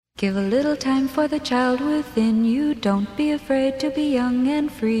Give a little time for the child within you. Don't be afraid to be young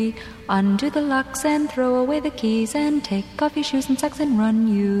and free. Undo the locks and throw away the keys and take off your shoes and socks and run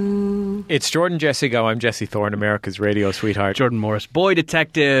you. It's Jordan Jesse Go. I'm Jesse Thorne, America's radio sweetheart. Jordan Morris, boy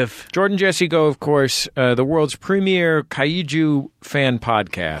detective. Jordan Jesse Go, of course, the world's premier kaiju fan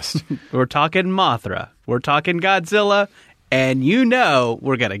podcast. We're talking Mothra. We're talking Godzilla. And you know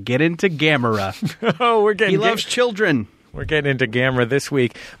we're going to get into Gamera. Oh, we're getting... He loves children. We're getting into Gamera this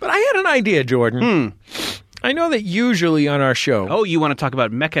week. But I had an idea, Jordan. I know that usually on our show... Oh, you want to talk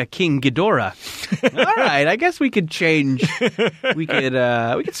about Mecha King Ghidorah. All right, I guess we could change... we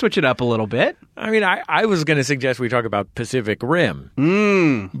could switch it up a little bit. I mean, I was going to suggest we talk about Pacific Rim.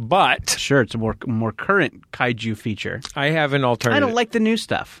 But... Sure, it's a more current kaiju feature. I have an alternative. I don't like the new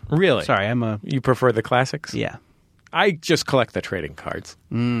stuff. Really? Sorry, You prefer the classics? Yeah. I just collect the trading cards.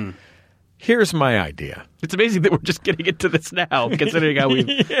 Here's my idea. It's amazing that we're just getting into this now, considering how we.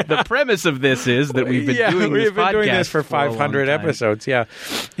 The premise of this is that we've been doing this podcast. We've been doing this for 500 episodes. Yeah.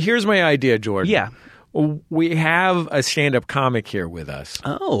 Here's my idea, Jordan. Yeah. We have a stand-up comic here with us.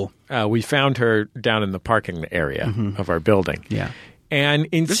 Oh. We found her down in the parking area of our building. Yeah. And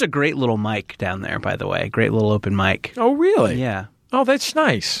there's a great little mic down there, by the way. Great little open mic. Oh, really? Yeah. Oh, that's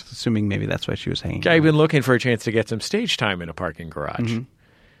nice. Assuming maybe that's why she was hanging I've out. been looking for a chance to get some stage time in a parking garage.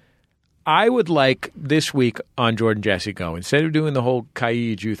 I would like this week on Jordan Jesse Go, instead of doing the whole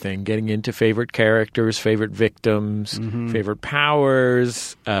kaiju thing, getting into favorite characters, favorite victims, favorite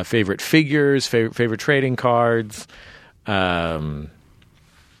powers, favorite figures, favorite trading cards, favorite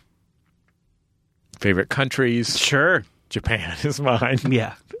countries. Sure. Japan is mine.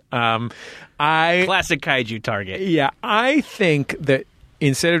 Yeah. Classic kaiju target. Yeah, I think that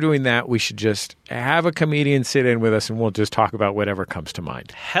instead of doing that, we should just have a comedian sit in with us and we'll just talk about whatever comes to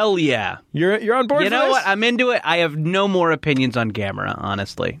mind. Hell yeah. You're on board for this? You know what? I'm into it. I have no more opinions on Gamera,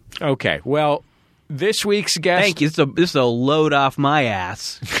 honestly. Okay. Well, this week's guest... Thank you. This is a load off my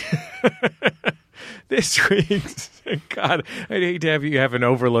ass. This week's... God, I'd hate to have you have an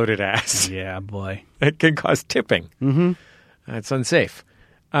overloaded ass. Yeah, boy. That can cause tipping. That's unsafe.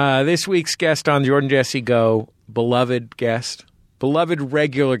 This week's guest on Jordan Jesse Go, beloved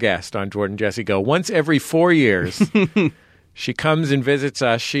regular guest on Jordan Jesse Go. Once every 4 years, she comes and visits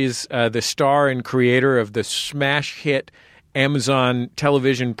us. She's the star and creator of the smash hit Amazon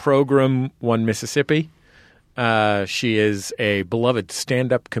television program, One Mississippi. She is a beloved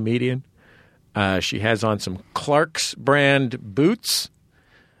stand-up comedian. She has on some Clark's brand boots.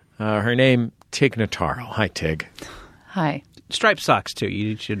 Her name, Tig Notaro. Hi, Tig. Hi. Striped socks, too.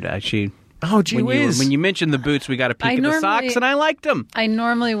 You should... Oh, gee whiz. When you mentioned the boots, we got a peek at the socks, and I liked them. I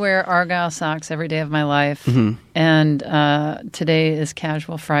normally wear Argyle socks every day of my life, and today is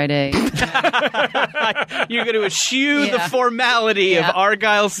Casual Friday. You're going to eschew the formality of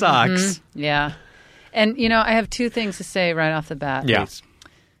Argyle socks. Yeah. And, I have two things to say right off the bat. Yeah.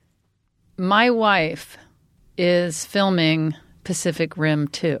 My wife is filming Pacific Rim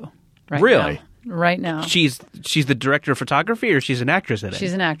 2 right now. She's the director of photography, or she's an actress in it?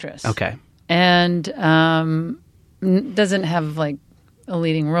 She's an actress. Okay. And doesn't have like a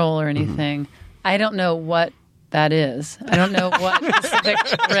leading role or anything. I don't know what that is. I don't know what Pacific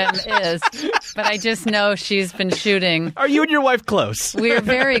Rim is, but I just know she's been shooting. Are you and your wife close? We're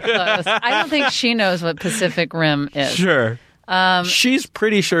very close. I don't think she knows what Pacific Rim is. Sure. She's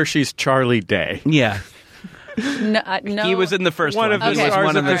pretty sure she's Charlie Day. Yeah. No. He was in the first one. One of the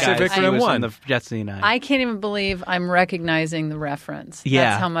stars of Pacific Rim 1. Jesse and I can't even believe I'm recognizing the reference.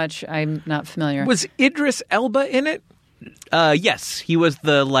 Yeah. That's how much I'm not familiar. Was Idris Elba in it? Yes. He was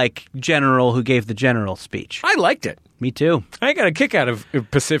the, general who gave the general speech. I liked it. Me too. I got a kick out of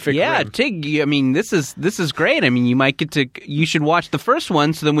Pacific Rim. Yeah, Tig, I mean, this is great. I mean, you should watch the first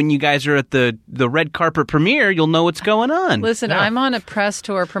one so then when you guys are at the red carpet premiere, you'll know what's going on. Listen, I'm on a press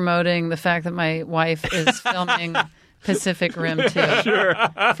tour promoting the fact that my wife is filming Pacific Rim 2. Sure.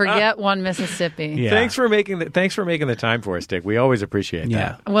 Forget One Mississippi. Yeah. Thanks for making the time for us, Dick. We always appreciate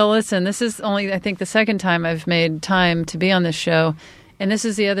that. Well, listen, this is only, I think, the second time I've made time to be on this show. And this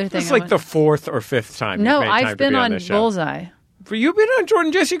is the other thing. It's like the fourth or fifth time. No, you've made time I've been to be on this show. Bullseye. You've been on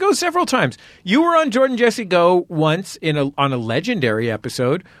Jordan Jesse Go several times. You were on Jordan Jesse Go once on a legendary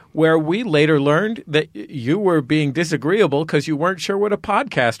episode where we later learned that you were being disagreeable because you weren't sure what a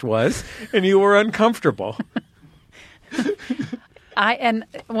podcast was and you were uncomfortable.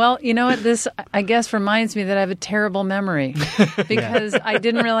 Well, you know what? This, I guess, reminds me that I have a terrible memory because I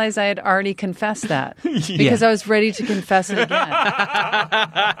didn't realize I had already confessed that because I was ready to confess it again.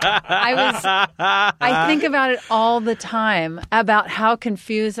 I think about it all the time about how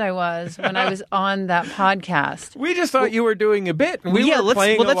confused I was when I was on that podcast. We just thought you were doing a bit. And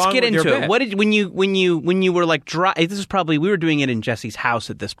let's get into it. Bit. What did when you were like this is probably we were doing it in Jesse's house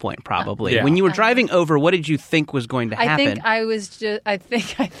at this point probably. Yeah. When you were driving over, what did you think was going to happen? I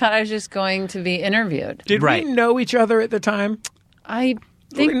thought I was just going to be interviewed. Did we know each other at the time? I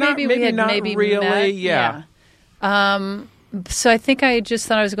think maybe we had not really. Met. Yeah. So I think I just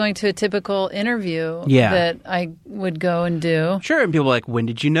thought I was going to a typical interview that I would go and do. Sure, and people were like, when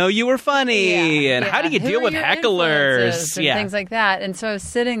did you know you were funny? And how do you deal with hecklers? And things like that. And so I was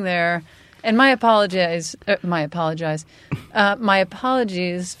sitting there, and my apologies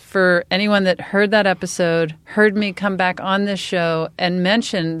for anyone that heard that episode, heard me come back on this show and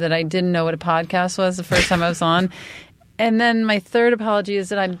mention that I didn't know what a podcast was the first time I was on. And then my third apology is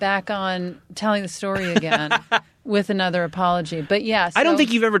that I'm back on telling the story again with another apology. But yes, I don't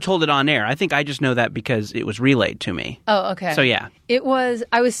think you've ever told it on air. I think I just know that because it was relayed to me. Oh, okay. So yeah.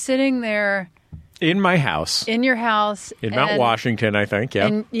 I was sitting there in my house. In your house. In Mount Washington, I think,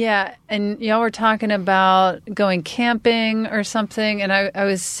 yeah. And y'all were talking about going camping or something, and I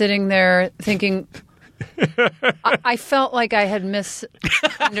was sitting there thinking I felt like I had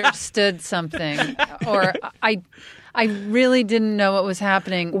misunderstood something, or I really didn't know what was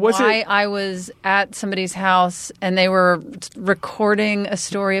happening. I was at somebody's house and they were recording a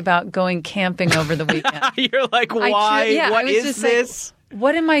story about going camping over the weekend. You're like, why? What is this? Like,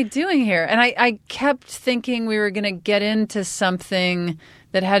 what am I doing here? And I kept thinking we were going to get into something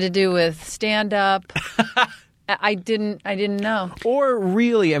that had to do with stand-up. I didn't know. Or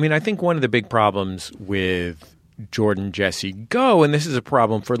really, I mean, I think one of the big problems with Jordan Jesse Go, and this is a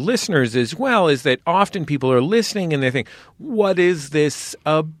problem for listeners as well, is that often people are listening and they think, what is this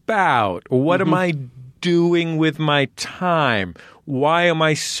about? What am I doing with my time? Why am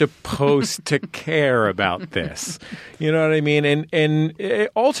I supposed to care about this? You know what I mean? And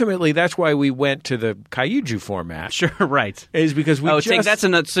ultimately, that's why we went to the Kaiju format. Sure, right. Is because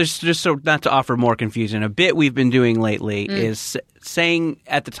just so not to offer more confusion. A bit we've been doing lately is saying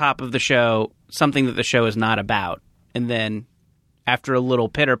at the top of the show something that the show is not about, and then after a little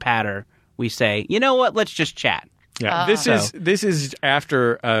pitter patter, we say, you know what? Let's just chat. Yeah, this is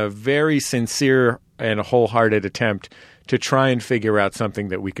after a very sincere and wholehearted attempt to try and figure out something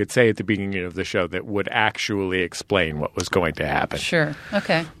that we could say at the beginning of the show that would actually explain what was going to happen. Sure.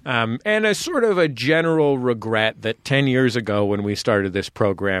 Okay. And a sort of a general regret that 10 years ago when we started this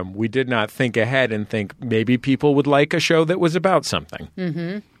program, we did not think ahead and think maybe people would like a show that was about something.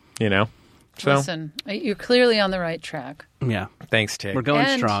 Mm-hmm. You know? So, listen, you're clearly on the right track. Yeah. Thanks, Tig. We're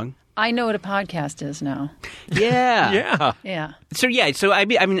going strong. I know what a podcast is now. Yeah. Yeah. So I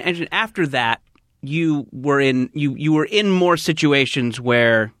mean, after that, you were in more situations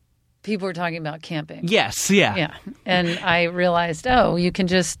where people were talking about camping. Yes, yeah. Yeah. And I realized, you can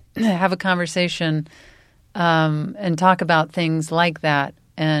just have a conversation and talk about things like that,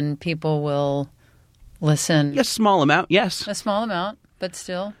 and people will listen. A small amount, yes. A small amount, but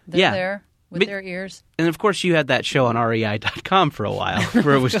still, they're there with their ears. And, of course, you had that show on REI.com for a while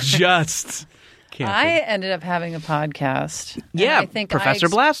where it was just camping. I ended up having a podcast. Yeah, I think Professor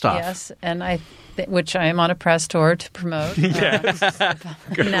Blastoff. Yes, and which I am on a press tour to promote. Yes.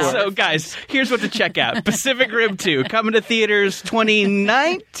 So, guys, here's what to check out. Pacific Rim 2, coming to theaters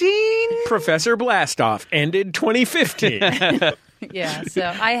 2019? Professor Blastoff, ended 2015. Yeah,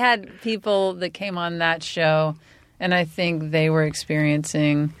 so I had people that came on that show, and I think they were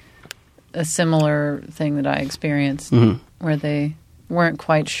experiencing a similar thing that I experienced, where they weren't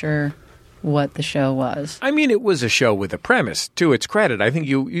quite sure what the show was. I mean, it was a show with a premise, to its credit. I think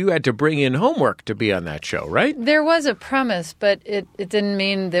you had to bring in homework to be on that show, right? There was a premise, but it didn't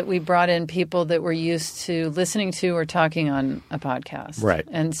mean that we brought in people that were used to listening to or talking on a podcast. Right.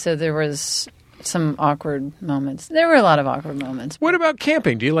 And so there was some awkward moments. There were a lot of awkward moments. What about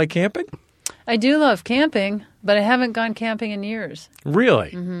camping? Do you like camping? I do love camping, but I haven't gone camping in years.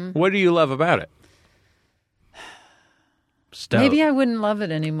 Really? Mm-hmm. What do you love about it? Maybe I wouldn't love it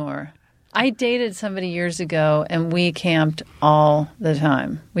anymore. I dated somebody years ago, and we camped all the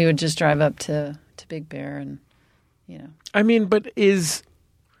time. We would just drive up to Big Bear, and I mean, but here's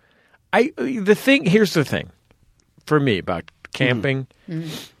the thing for me about camping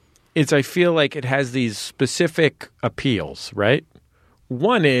is I feel like it has these specific appeals, right?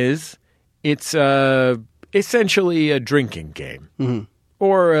 One is it's essentially a drinking game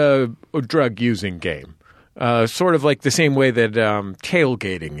or a drug using game. sort of like the same way that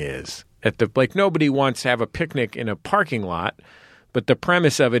tailgating is. Nobody wants to have a picnic in a parking lot, but the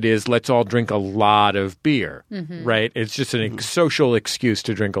premise of it is let's all drink a lot of beer, right? It's just a social excuse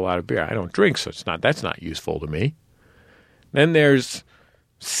to drink a lot of beer. I don't drink, so that's not useful to me. Then there's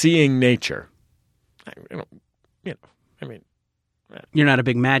seeing nature. You're not a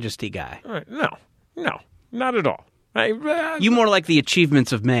big majesty guy. No, not at all. You more like the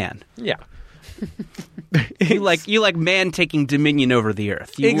achievements of man. Yeah. You like man taking dominion over the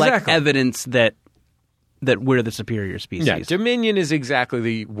earth. You like evidence that we're the superior species. Yeah, dominion is exactly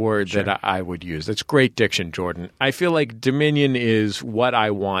the word that I would use. That's great diction, Jordan. I feel like dominion is what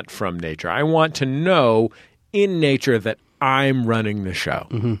I want from nature. I want to know in nature that I'm running the show,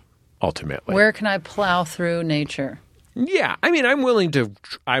 ultimately. Where can I plow through nature? Yeah, I mean, I'm willing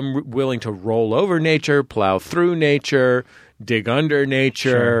to roll over nature, plow through nature, dig under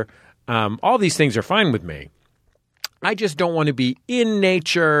nature. All these things are fine with me. I just don't want to be in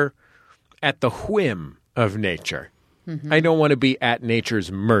nature at the whim of nature. I don't want to be at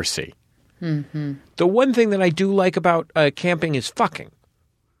nature's mercy. The one thing that I do like about camping is fucking.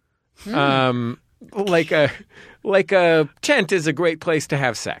 Like a tent is a great place to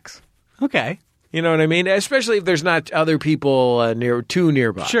have sex. Okay. You know what I mean? Especially if there's not other people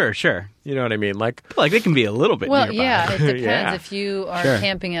nearby. Sure. You know what I mean? Like it can be a little bit nearby. Well, yeah, it depends if you are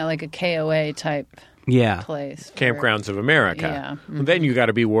camping at like a KOA type place. Campgrounds of America. Yeah. Well, then you got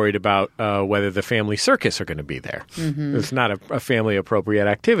to be worried about whether the family circus are going to be there. It's not a family appropriate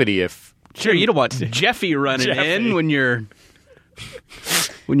activity if... Sure, you don't want Jeffy running in when you're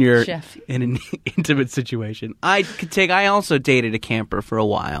in an intimate situation. I also dated a camper for a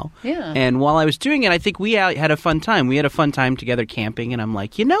while. Yeah. And while I was doing it, I think we had a fun time. We had a fun time together camping, and I'm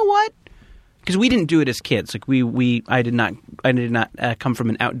like, you know what? Because we didn't do it as kids. Like I did not come from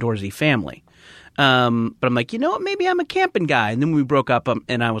an outdoorsy family. But I'm like, you know what? Maybe I'm a camping guy. And then we broke up,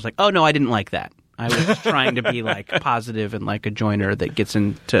 and I was like, oh no, I didn't like that. I was trying to be like positive and like a joiner that gets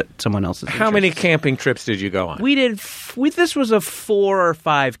into someone else's How interest. many camping trips did you go on? We did. This was a 4 or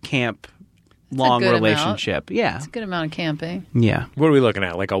 5 camp long relationship. Yeah, it's a good amount of camping. Yeah. What are we looking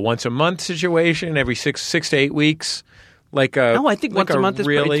at? Like a once a month situation every six to 8 weeks? I think once a month is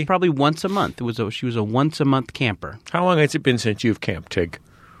it's probably once a month. She was a once a month camper. How long has it been since you've camped, Tig?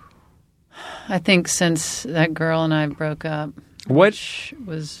 I think since that girl and I broke up. Which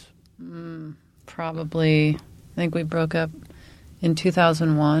was probably, I think we broke up in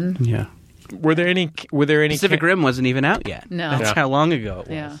 2001. Yeah. Were there any Pacific Rim wasn't even out yet. No. That's how long ago it was.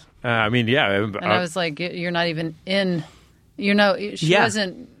 Yeah. I mean, yeah. And I was like, you're not even in, she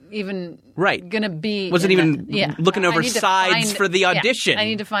wasn't even going to be. Wasn't even looking over sides for the audition. I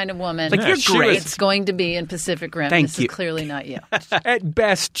need to find a woman. Like, you're great. It's going to be in Pacific Rim. Thank this you. is clearly not you. At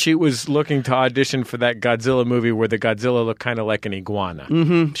best, she was looking to audition for that Godzilla movie where the Godzilla looked kind of like an iguana.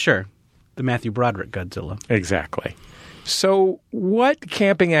 Mm-hmm, sure. The Matthew Broderick Godzilla. Exactly. So what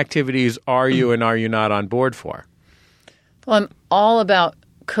camping activities are you and are you not on board for? Well, I'm all about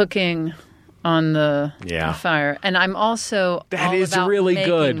cooking on the fire. And I'm also about really making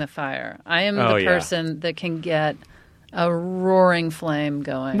good. the fire. I am the person that can get a roaring flame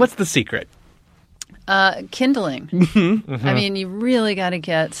going. What's the secret? Kindling. Mm-hmm. I mean, you really got to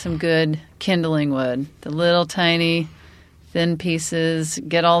get some good kindling wood. The little tiny thin pieces,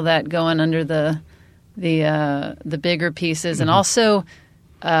 get all that going under the bigger pieces, and also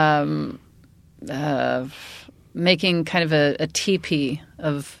making kind of a teepee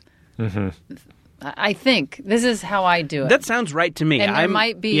of. I think this is how I do it. That sounds right to me. And there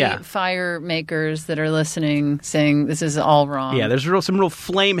might be fire makers that are listening saying this is all wrong. Yeah, there's some real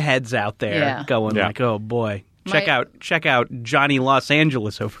flame heads out there going like, oh boy. Check out Johnny Los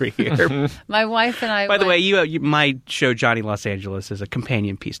Angeles over here. My wife and I. By the way, you my show Johnny Los Angeles is a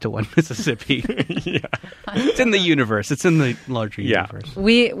companion piece to One Mississippi. It's in the universe. It's in the larger universe.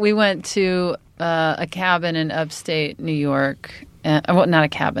 We went to a cabin in upstate New York. Well, not a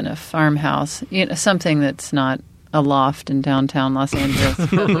cabin, a farmhouse. Something that's not a loft in downtown Los Angeles.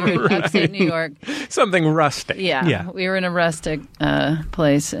 But we were in upstate New York. Something rustic. Yeah. We were in a rustic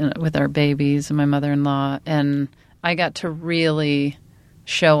place with our babies and my mother-in-law, and I got to really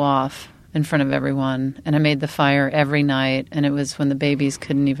show off in front of everyone. And I made the fire every night, and it was when the babies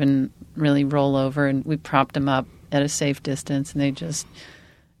couldn't even really roll over, and we propped them up at a safe distance, and they just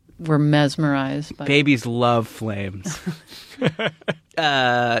were mesmerized by babies love flames.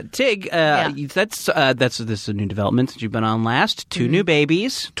 Tig, this is a new development that you've been on last. 2 new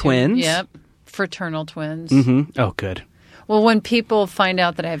babies, twins. Yep, fraternal twins. Mm-hmm. Oh, good. Well, when people find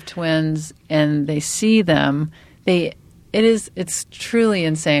out that I have twins and they see them, it's truly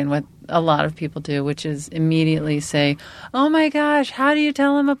insane what a lot of people do, which is immediately say, "Oh my gosh, how do you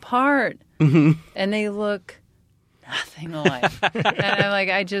tell them apart?" And they look nothing alike. And I'm like,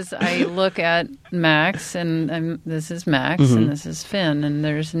 I look at Max, and this is Max, and this is Finn, and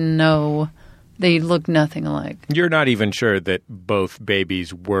they look nothing alike. You're not even sure that both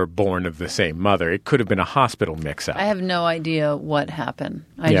babies were born of the same mother. It could have been a hospital mix-up. I have no idea what happened.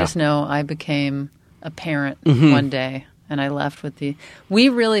 I just know I became a parent one day, and I left with we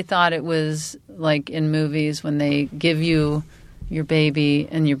really thought it was like in movies when they give you your baby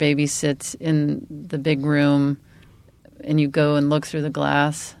and your baby sits in the big room and you go and look through the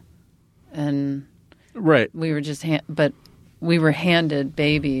glass, and right. we were just but we were handed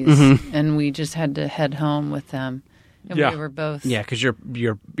babies and we just had to head home with them, and we were both because your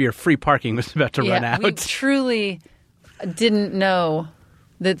free parking was about to run out. We truly didn't know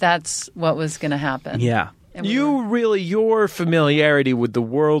that that's what was going to happen. Yeah. And your familiarity with the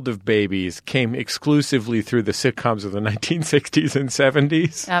world of babies came exclusively through the sitcoms of the 1960s and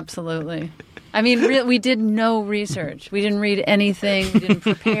 70s? Absolutely. I mean, we did no research. We didn't read anything. We didn't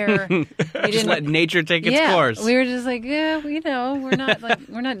prepare. Just let nature take its course. We were just like,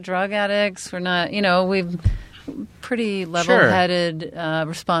 we're not drug addicts. We're not, we've pretty level-headed,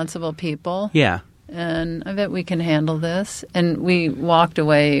 responsible people. Yeah. And I bet we can handle this. And we walked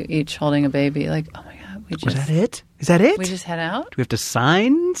away each holding a baby like, oh my God. Was that it? Is that it? We just head out? Do we have to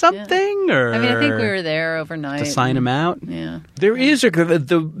sign something? Yeah. Or I mean, I think we were there overnight. To sign them out? Yeah. It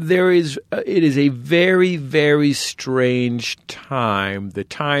is a very, very strange time, the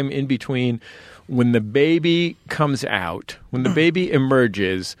time in between when the baby comes out, when the baby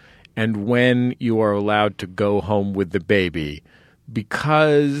emerges, and when you are allowed to go home with the baby,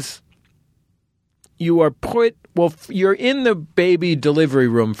 because you're in the baby delivery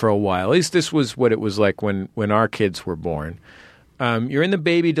room for a while. At least this was what it was like when our kids were born. You're in the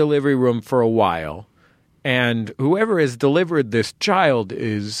baby delivery room for a while, and whoever has delivered this child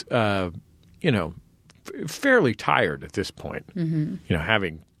is, fairly tired at this point.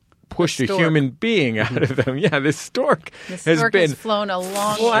 Having pushed a human being out of them. Yeah, this stork has flown a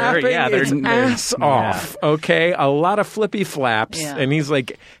long flapping its ass off. Okay, a lot of flippy flaps, and he's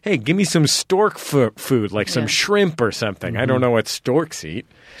like, "Hey, give me some stork food, like some shrimp or something." I don't know what storks eat.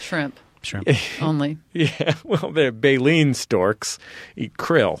 Shrimp only. Yeah, well, the baleen storks eat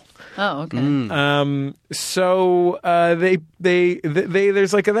krill. Oh, okay. So they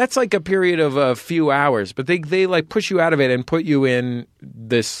there's that's like a period of a few hours, but they like push you out of it and put you in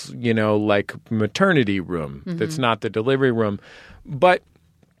this like maternity room that's not the delivery room, but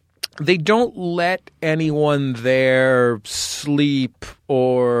they don't let anyone there sleep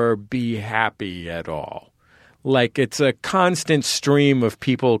or be happy at all. Like it's a constant stream of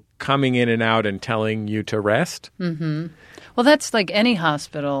people coming in and out and telling you to rest. Mm-hmm. Well, that's like any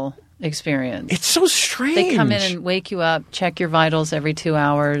hospital experience. It's so strange. They come in and wake you up, check your vitals every 2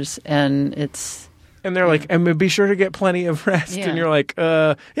 hours, and it's... And they're like, and be sure to get plenty of rest. Yeah. And you're like,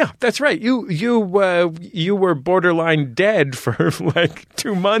 yeah, that's right. You were borderline dead for like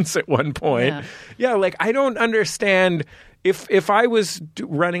 2 months at one point. Yeah, like I don't understand... If I was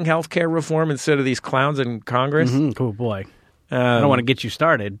running healthcare reform instead of these clowns in Congress... Oh, boy. I don't want to get you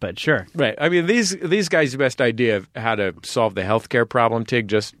started, but sure. Right. I mean, these guys' best idea of how to solve the healthcare problem, Tig,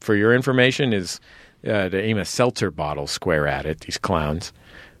 just for your information, is to aim a seltzer bottle square at it, these clowns.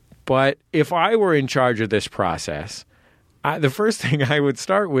 But if I were in charge of this process, the first thing I would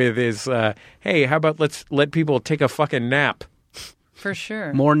start with is, hey, how about let's let people take a fucking nap? For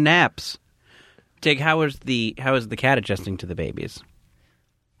sure. More naps. Tig, how is the cat adjusting to the babies?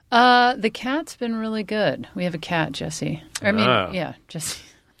 The cat's been really good. We have a cat, Jesse. Jesse.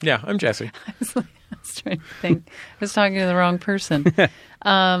 Yeah, I'm Jesse. I was trying to think. I was talking to the wrong person.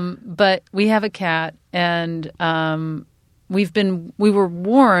 But we have a cat, and we were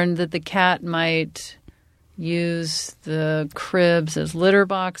warned that the cat might use the cribs as litter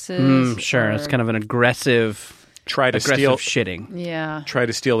boxes. Sure, it's kind of an aggressive shitting. Yeah. Try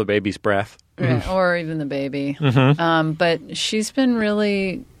to steal the baby's breath. Right, or even the baby. But she's been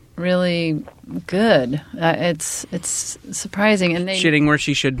really, really good. It's surprising, and shitting where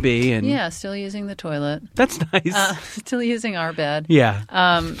she should be, and still using the toilet. That's nice. Still using our bed. Yeah.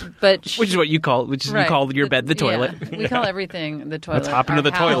 But which is what you call you call your bed the toilet. Yeah, we call everything the toilet. Let's hop into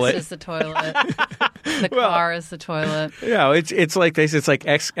the house toilet. Is the toilet. The car is the toilet. Yeah, it's like this. It's like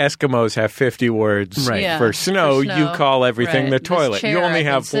Eskimos have 50 words for snow. You call everything the toilet. You only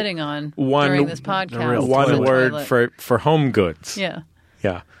have sitting on during this podcast. One word for home goods. Yeah.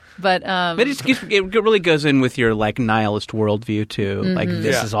 Yeah. But it really goes in with your like nihilist worldview too. Like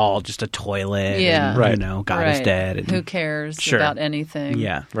this is all just a toilet. Yeah. And, Right. You know, God is dead. And, who cares Sure. about anything?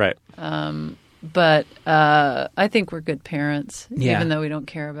 Yeah. Right. But I think we're good parents, Yeah. even though we don't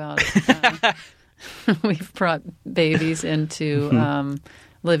care about it. We've brought babies into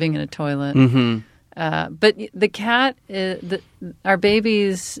living in a toilet. But the cat, our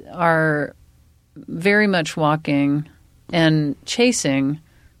babies are very much walking and chasing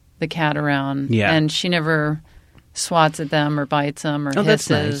the cat around. Yeah. And she never swats at them or bites them or that's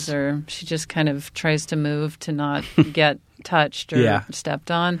hisses, nice. or she just kind of tries to move to not get touched or Yeah. stepped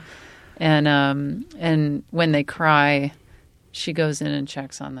on. And when they cry, she goes in and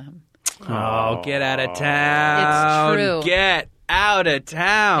checks on them. Oh, get out of town. It's true. Get out of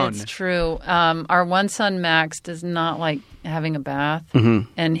town. It's true. Our one son, Max, does not like having a bath,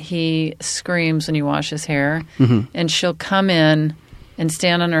 and he screams when you wash his hair. And she'll come in and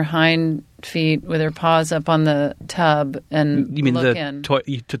stand on her hind feet with her paws up on the tub and You mean look the in. on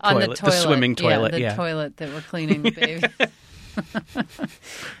toilet, the swimming toilet? the toilet that we're cleaning the baby.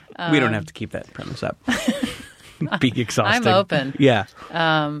 We don't have to keep that premise up. Be exhausting. I'm open. Yeah.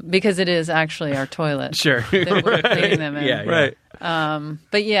 Because it is actually our toilet Sure. that we're cleaning them in. Yeah. Right.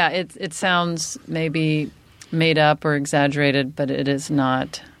 But yeah, it sounds maybe made up or exaggerated, but it is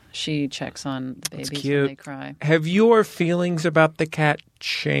not. She checks on the babies when cute. they cry. Have your feelings about the cat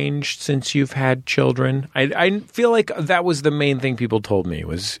changed since you've had children? I feel like that was the main thing people told me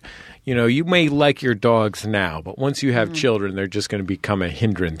was, you know, you may like your dogs now, but once you have children, they're just going to become a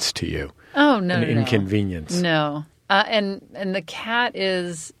hindrance to you. Oh, no, An no, inconvenience. No. And the cat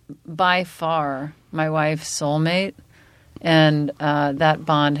is by far my wife's soulmate, and that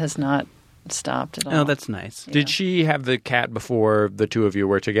bond has not stopped at all. Oh, that's nice. Did she have the cat before the two of you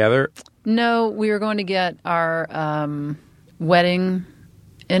were together? No, we were going to get our wedding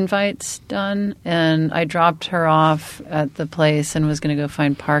invites done, and I dropped her off at the place and was going to go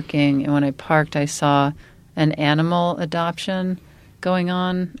find parking. And when I parked, I saw an animal adoption going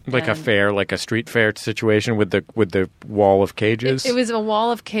on. Like a and fair, like a street fair situation with the wall of cages? It was a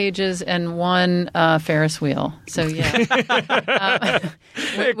wall of cages and one Ferris wheel. So, yeah. A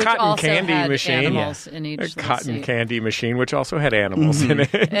which cotton also candy had machine. animals in each A little cotton seat. candy machine, which also had animals in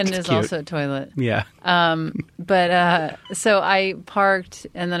it. And is also a toilet. Yeah. But so I parked,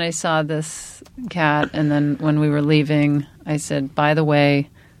 and then I saw this cat, and then when we were leaving, I said, by the way,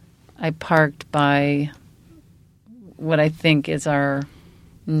 I parked by what I think is our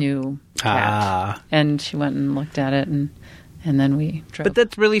new cat. And she went and looked at it, and then we drove. But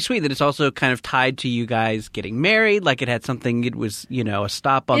that's really sweet that it's also kind of tied to you guys getting married. Like it had something, it was, you know, a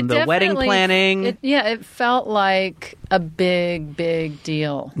stop on It the wedding definitely- planning. It felt like a big, big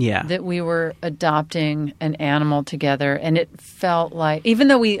deal. Yeah. That we were adopting an animal together. And it felt like, even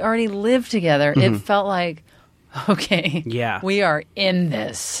though we already lived together, it felt like, okay, Yeah. we are in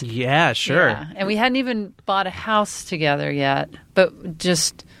this. Yeah, sure. Yeah. And we hadn't even bought a house together yet, but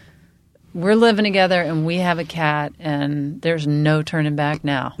just we're living together and we have a cat and there's no turning back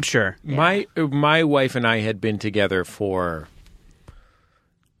now. Sure. My wife and I had been together for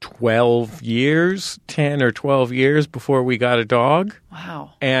 12 years, 10 or 12 years before we got a dog.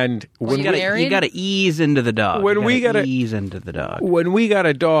 Wow. And when you married? You got to ease into the dog. When You we gotta- ease into the dog. when we got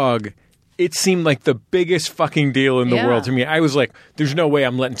a dog, it seemed like the biggest fucking deal in the Yeah. world to me. I was like, there's no way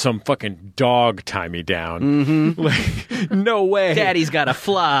I'm letting some fucking dog tie me down. Like, no way. Daddy's got to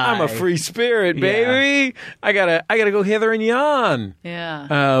fly. I'm a free spirit, baby. I gotta go hither and yon.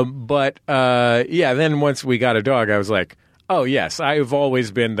 Yeah. Yeah, then once we got a dog, I was like, oh yes, I've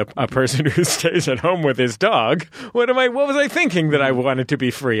always been a person who stays at home with his dog. What was I thinking that I wanted to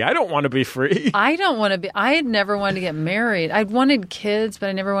be free? I don't want to be free. I don't want to be. I had never wanted to get married. I'd wanted kids, but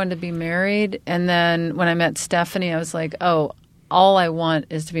I never wanted to be married. And then when I met Stephanie, I was like, oh, all I want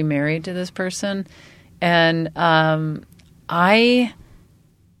is to be married to this person. And I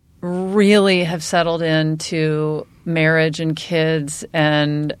really have settled into marriage and kids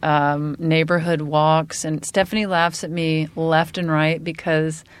and neighborhood walks. And Stephanie laughs at me left and right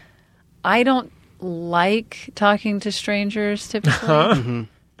because I don't like talking to strangers typically.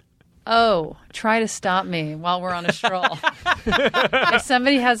 Oh, try to stop me while we're on a stroll. If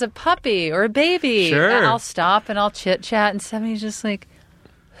somebody has a puppy or a baby, Sure. I'll stop and I'll chit chat. And Stephanie's just like,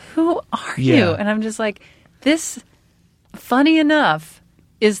 who are Yeah. you? And I'm just like, this, funny enough,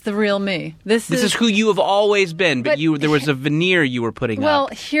 is the real me. This is who you have always been, but there was a veneer you were putting Well,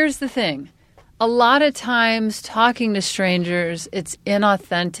 up. here's the thing. A lot of times talking to strangers, it's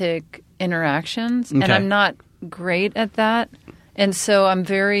inauthentic interactions, and Okay. I'm not great at that. And so I'm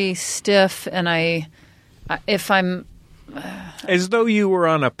very stiff, and if I'm As though you were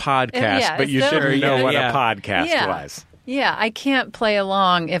on a podcast, Yeah, but you as though- shouldn't know what Yeah. a podcast Yeah. was. Yeah, I can't play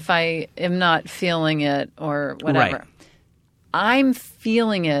along if I am not feeling it or whatever. Right. I'm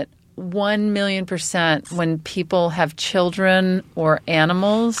feeling it 1,000,000% when people have children or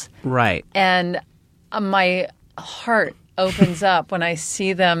animals, Right. and my heart opens up when I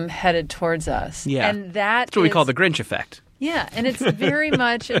see them headed towards us. Yeah. And That's what we call the Grinch effect. Yeah, and it's very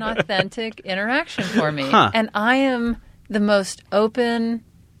much an authentic interaction for me. Huh. And I am the most open,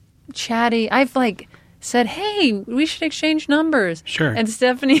 chatty. I've said, "Hey, we should exchange numbers." Sure. And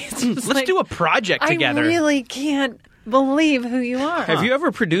Stephanie's just Let's do a project together. I really can't believe who you are. Have you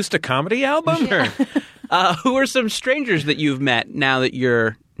ever produced a comedy album? Who are some strangers that you've met now that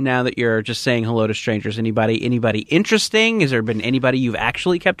you're just saying hello to strangers? Anybody interesting? Has there been anybody you've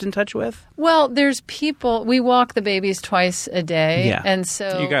actually kept in touch with? Well, there's people. We walk the babies twice a day, Yeah. and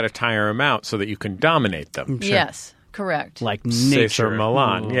so You got to tire them out so that you can dominate them. yes, correct. Like Cesar nature.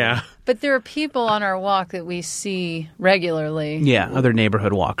 Milan, yeah. But there are people on our walk that we see regularly. Yeah, other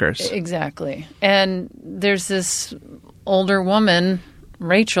neighborhood walkers. Exactly. And there's this older woman,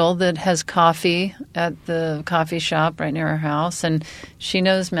 Rachel, that has coffee at the coffee shop right near our house. And she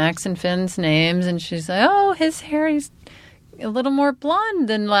knows Max and Finn's names. And she's like, "Oh, his hair is a little more blonde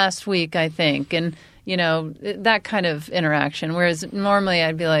than last week, I think." And, that kind of interaction. Whereas normally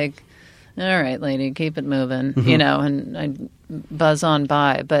I'd be like, "All right, lady, keep it moving," and I'd buzz on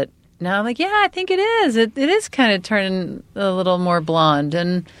by. But now I'm like, yeah, I think it is. It is kind of turning a little more blonde.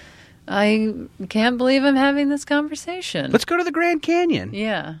 And I can't believe I'm having this conversation. Let's go to the Grand Canyon.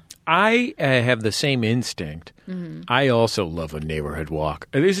 Yeah. I have the same instinct. I also love a neighborhood walk.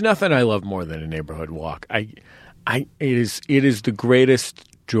 There's nothing I love more than a neighborhood walk. It is the greatest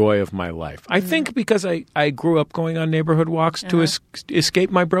joy of my life. I think because I grew up going on neighborhood walks to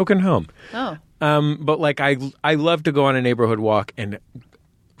escape my broken home. Oh. But I love to go on a neighborhood walk, and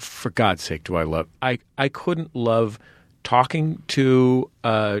for God's sake, do I love? I couldn't love talking to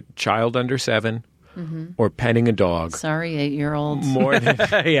a child under 7 or petting a dog Sorry, 8-year-olds. more than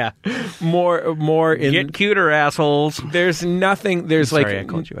Yeah. more in. Get cuter, assholes. There's nothing. There's Sorry, I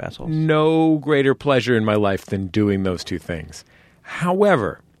called you assholes. no greater pleasure in my life than doing those two things.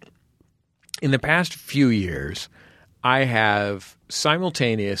 However, in the past few years, I have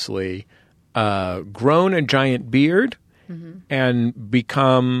simultaneously grown a giant beard and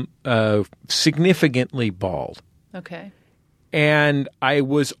become significantly bald. Okay. And I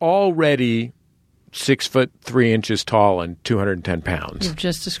was already 6'3" tall and 210 pounds. You've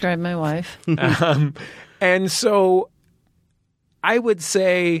just described my wife. And so I would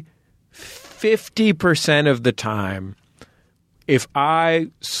say 50% of the time, if I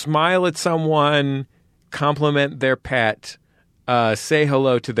smile at someone, compliment their pet, say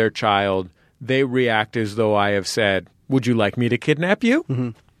hello to their child, they react as though I have said, "Would you like me to kidnap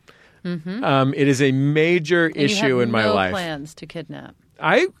you?" It is a major issue in my no life. plans to kidnap.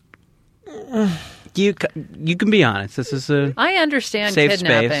 You can be honest. This is a I understand safe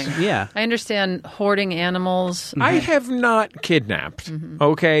kidnapping. space. Yeah. I understand hoarding animals. I have not kidnapped.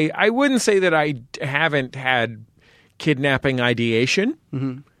 Okay, I wouldn't say that I haven't had kidnapping ideation,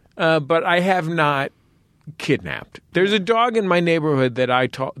 but I have not kidnapped. There's a dog in my neighborhood that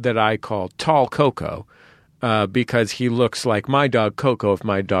I call Tall Coco because he looks like my dog Coco if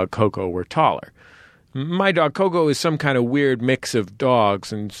my dog Coco were taller. My dog Coco is some kind of weird mix of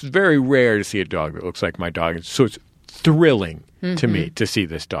dogs, and it's very rare to see a dog that looks like my dog. So it's thrilling to me to see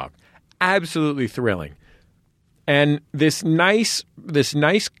this dog. Absolutely thrilling. And this nice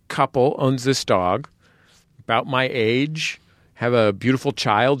couple owns this dog, about my age, have a beautiful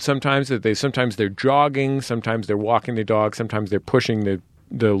child sometimes. Sometimes they're jogging, sometimes they're walking the dog, sometimes they're pushing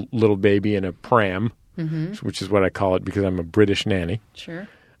the little baby in a pram, which is what I call it because I'm a British nanny. Sure.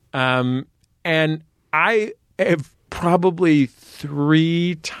 And I have probably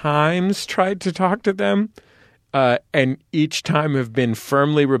 3 times tried to talk to them, and each time have been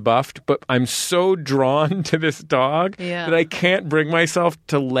firmly rebuffed. But I'm so drawn to this dog that I can't bring myself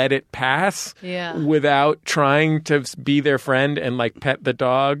to let it pass without trying to be their friend and pet the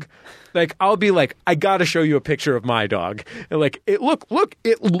dog. I'll be like, I got to show you a picture of my dog. And it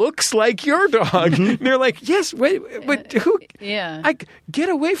looks like your dog. And they're like, yes, wait, but who? Yeah. Get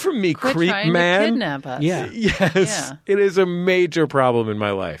away from me, Quit creep trying man. to kidnap us. Yeah. Yes, Yeah. It is a major problem in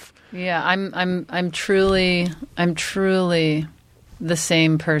my life. Yeah, I'm truly the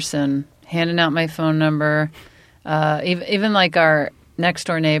same person. Handing out my phone number, even our next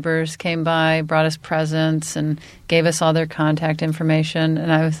door neighbors came by, brought us presents, and gave us all their contact information.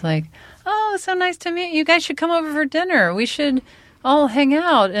 And I was like, "Oh, so nice to meet you. You guys should come over for dinner. We should all hang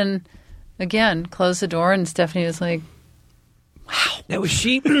out." And again, close the door. And Stephanie was like, Now, is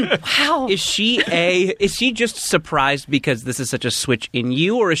she? Wow. Is she just surprised because this is such a switch in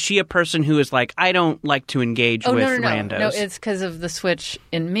you, or is she a person who is like, I don't like to engage with randos? No, it's because of the switch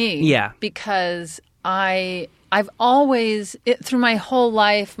in me. Yeah. Because I've always, through my whole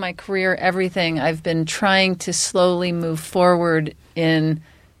life, my career, everything, I've been trying to slowly move forward in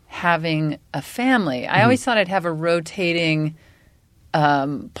having a family. I always thought I'd have a rotating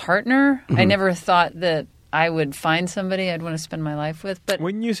partner. I never thought that I would find somebody I'd want to spend my life with. But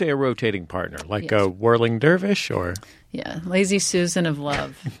when you say a rotating partner, like a whirling dervish, or Lazy Susan of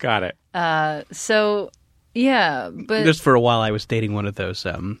love. Got it. So but just for a while, I was dating one of those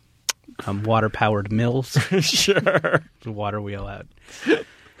water-powered mills. Sure, the water wheel out.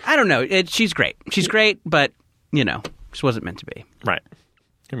 I don't know. She's great. She's great, but just wasn't meant to be. Right.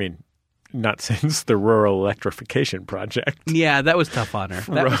 I mean, not since the Rural Electrification Project. Yeah, that was tough on her.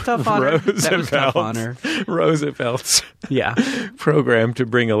 That was tough on her. That was tough on her. Roosevelt's program to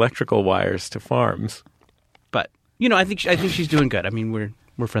bring electrical wires to farms. But I think she's doing good. I mean, we're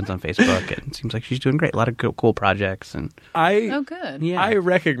friends on Facebook, and it seems like she's doing great. A lot of cool projects, and good. Yeah. I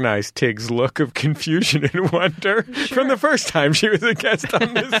recognize Tig's look of confusion and wonder from the first time she was a guest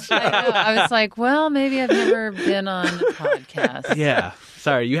on this show. I was like, well, maybe I've never been on a podcast. Yeah.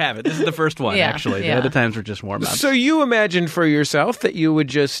 Sorry, you haven't. This is the first one, actually. The other times were just warm-ups. So you imagined for yourself that you would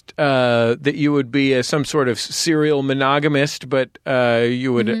just that you would be some sort of serial monogamist, but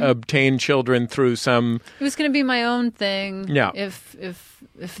you would obtain children through some. It was going to be my own thing. Yeah.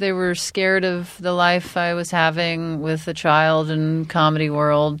 If they were scared of the life I was having with a child in comedy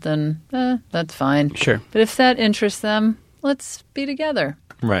world, then that's fine. Sure. But if that interests them, let's be together.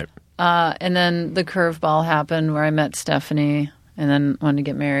 Right. And then the curveball happened where I met Stephanie. And then wanted to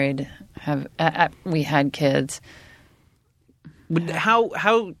get married. We had kids.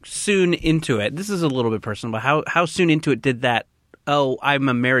 How soon into it? This is a little bit personal, but how soon into it did that? Oh, I'm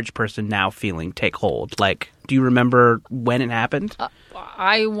a marriage person now. Feeling take hold. Like, do you remember when it happened?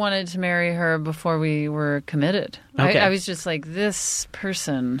 I wanted to marry her before we were committed. Okay. I was just like, this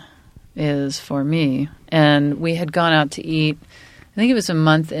person is for me. And we had gone out to eat. I think it was a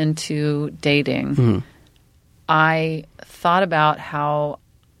month into dating. Mm-hmm. I thought about how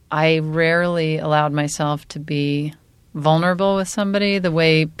I rarely allowed myself to be vulnerable with somebody the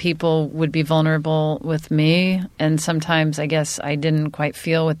way people would be vulnerable with me. And sometimes I guess I didn't quite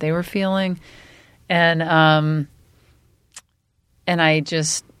feel what they were feeling. And I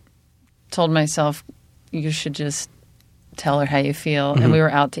just told myself, you should just tell her how you feel. Mm-hmm. And we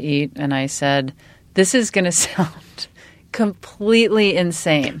were out to eat, and I said, this is going to sound completely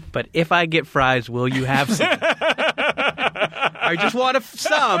insane. But if I get fries, will you have some? I just want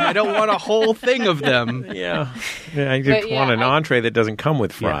some. I don't want a whole thing of them. Yeah. I just want an entree that doesn't come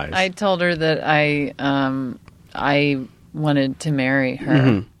with fries. I told her that I wanted to marry her.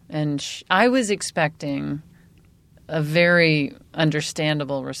 Mm-hmm. And I was expecting a very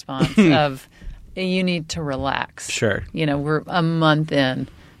understandable response of, you need to relax. Sure. We're a month in.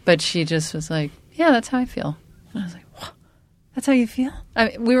 But she just was like, yeah, that's how I feel. And I was like, what? That's how you feel?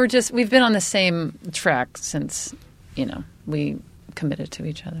 I mean, we've been on the same track since, we committed to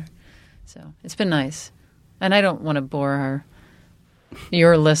each other. So it's been nice. And I don't want to bore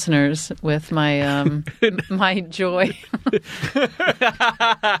your listeners with my my joy.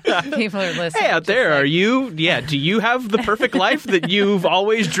 People are listening. Hey, out there, are you? Yeah, do you have the perfect life that you've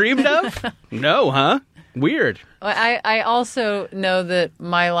always dreamed of? No, huh? Weird. I also know that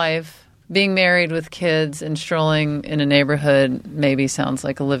my life, being married with kids and strolling in a neighborhood, maybe sounds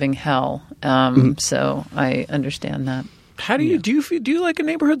like a living hell. So I understand that. How do you do you like a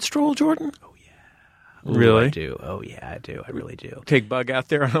neighborhood stroll, Jordan? Oh yeah, really? I do. Oh yeah, I do. I really do. Take Bug out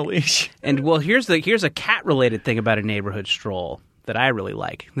there on a leash. And well, here's a cat related thing about a neighborhood stroll that I really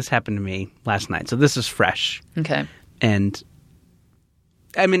like. This happened to me last night, so this is fresh. Okay. And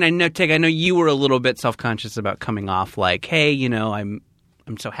I mean, I know Tig, I know you were a little bit self conscious about coming off like, hey, I'm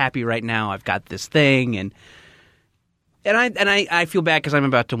so happy right now. I've got this thing, and I feel bad because I'm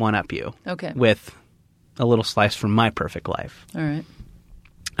about to one up you. Okay. With a little slice from my perfect life. All right.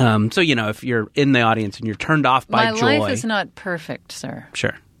 So if you're in the audience and you're turned off by joy, my life is not perfect, sir.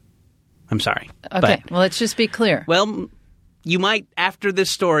 Sure. I'm sorry. Okay. Well, let's just be clear. Well, you might after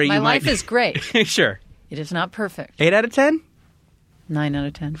this story. My life is great. Sure. It is not perfect. 8 out of 10. 9 out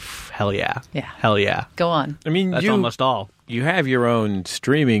of 10. Hell yeah. Yeah. Hell yeah. Go on. I mean, that's almost all. You have your own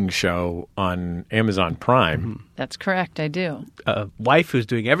streaming show on Amazon Prime. Mm-hmm. That's correct. I do. A wife who's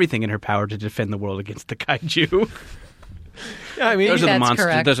doing everything in her power to defend the world against the kaiju. I mean, Those are the that's monsters.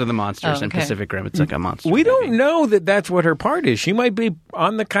 correct. Those are the monsters Oh, in okay. Pacific Rim. It's like a monster. we movie. don't know that that's what her part is. She might be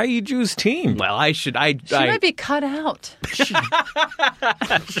on the Kaiju's team. Well, I should. She might be cut out.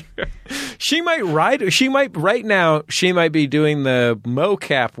 She might ride. She might right now. She might be doing the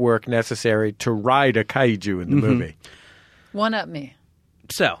mocap work necessary to ride a kaiju in the movie. One up me.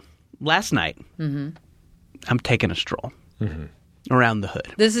 So last night, I'm taking a stroll around the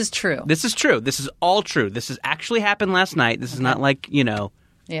hood. This is true. This is true. This is all true. This has actually happened last night. This is not like Yeah.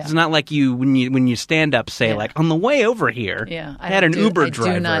 It's not like you when you stand up say Yeah. like on the way over here. Yeah. I had an Uber I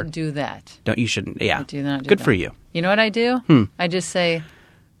driver. do not do that. Don't you shouldn't. Yeah. I do not do Good that. for you. You know what I do? I just say,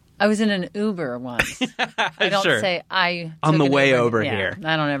 I was in an Uber once. I don't Sure. say I On took the an way Uber. over Yeah, here.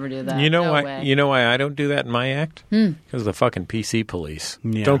 I don't ever do that. You know no why? way. You know why I don't do that in my act? Because of the fucking PC police.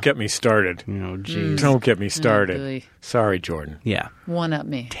 Yeah. Don't get me started. Oh, jeez. Don't get me started. boy. Sorry, Jordan. Yeah. One up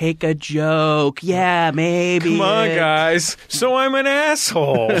me. Take a joke. Yeah, maybe. Come on, guys. So I'm an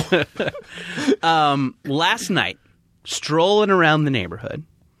asshole. Last night, strolling around the neighborhood,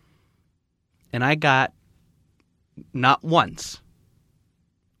 and I got not once,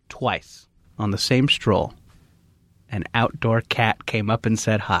 twice on the same stroll, an outdoor cat came up and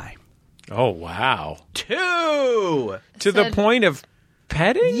said hi. Oh, wow. Two! To the Said- point of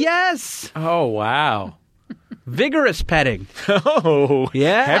petting? Yes! Oh, wow. Vigorous petting. Oh,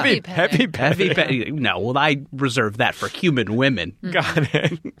 Yeah. Heavy Heavy petting. Heavy petting. No, well, I reserve that for human women. Got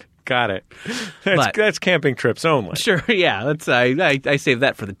it. Got it. But- That's camping trips only. Sure, yeah. That's I save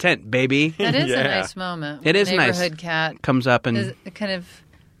that for the tent, baby. That is Yeah. a nice moment. It is nice. Neighborhood cat Comes up and it kind of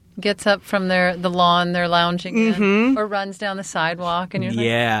gets up from the lawn they're lounging in, or runs down the sidewalk, and you're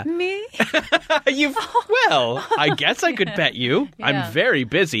yeah. like, me? Well, I guess I could pet you. Yeah. I'm very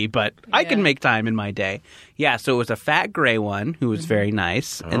busy, but I can Yeah. make time in my day. Yeah, so it was a fat gray one who was very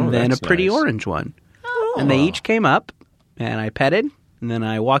nice, and then a that's pretty nice. orange one. And they each came up, and I petted, and then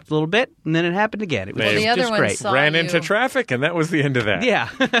I walked a little bit, and then it happened again. It was Well, the other just one great. saw Ran you. into traffic, and that was the end of that. Yeah.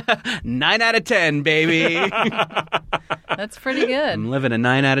 9 out of 10, baby. That's pretty good. I'm living a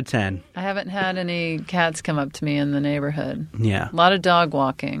 9 out of 10. I haven't had any cats come up to me in the neighborhood. Yeah. A lot of dog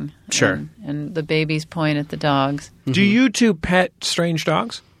walking. Sure. And the babies point at the dogs. Do you two pet strange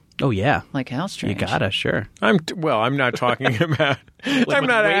dogs? Oh, yeah. Like, how strange. You gotta, sure. I'm not talking about. I'm with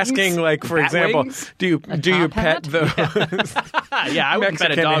not wings? asking, like, for Bat example, wings? do you top pet hat? the Yeah, I wouldn't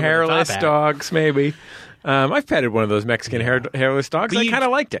pet a Mexican dog with a hairless top hat. dogs? Maybe. I've petted one of those Mexican hairless dogs. But I you- kind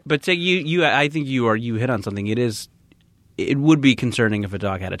of liked it. But I think you hit on something. It would be concerning if a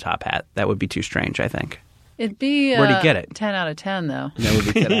dog had a top hat. That would be too strange, I think. It'd be Where'd he get it? 10 out of 10, though. That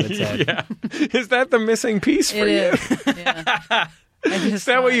would be 10 out of 10. Yeah, is that the missing piece for It you? is. Yeah. Is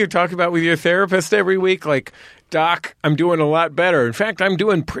that what you talk about with your therapist every week? Like, Doc, I'm doing a lot better. In fact, I'm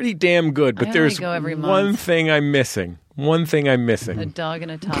doing pretty damn good. But I only there's go every one month. thing I'm missing. One thing I'm A missing. dog in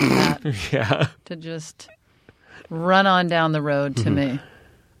a top hat Yeah. to just run on down the road to me.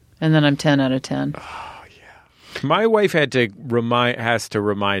 And then I'm 10 out of 10. My wife has to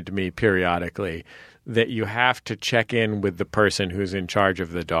remind me periodically that you have to check in with the person who's in charge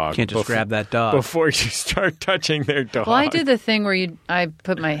of the dog. Can't just grab that dog. before you start touching their dog. Well, I do the thing where I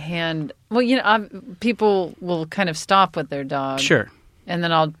put my hand. Well, people will kind of stop with their dog. Sure. And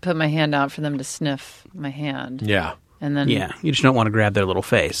then I'll put my hand out for them to sniff my hand. Yeah. And then, Yeah, you just don't want to grab their little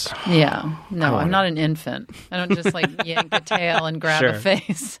face. Yeah. No, I'm not an infant. I don't just yank the tail and grab Sure. a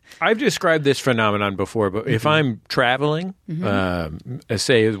face. I've described this phenomenon before, but if I'm traveling,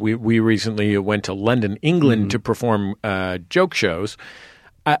 say we recently went to London, England to perform joke shows,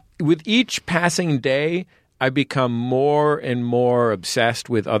 with each passing day, I become more and more obsessed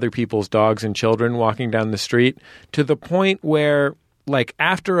with other people's dogs and children walking down the street to the point where, like,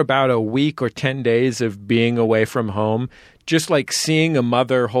 after about a week or 10 days of being away from home, just like seeing a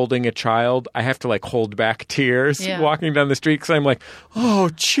mother holding a child, I have to like hold back tears Yeah. walking down the street because I'm like, oh,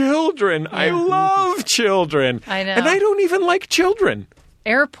 children. I love children. I know. And I don't even like children.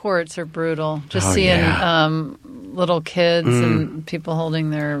 Airports are brutal. Just Oh, seeing yeah. little kids and people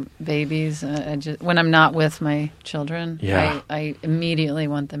holding their babies. When I'm not with my children, Yeah. I immediately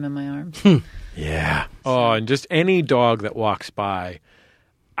want them in my arms. Yeah. Oh, and just any dog that walks by,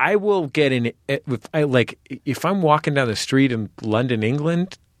 I will get in. If I'm walking down the street in London,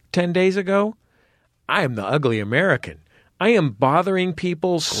 England 10 days ago, I am the ugly American. I am bothering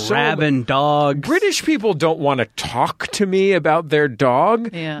people Grabbing dogs. British people don't want to talk to me about their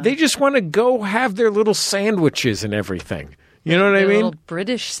dog. Yeah. They just want to go have their little sandwiches and everything. You know what I They're mean? Little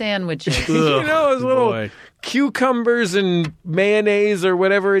British sandwiches. You know, those little boy. cucumbers and mayonnaise or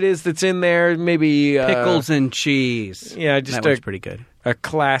whatever it is that's in there. Maybe Pickles and cheese. yeah, just that one's pretty good. a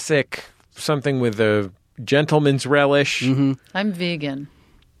classic something with a gentleman's relish. I'm vegan.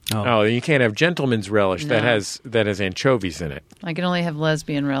 Oh, you can't have gentleman's relish. No. That has anchovies in it. I can only have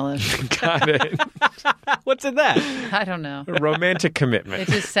lesbian relish. Got it. What's in that? I don't know. A romantic commitment. It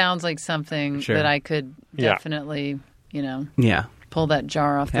just sounds like something Sure. that I could Yeah. definitely, Yeah. pull that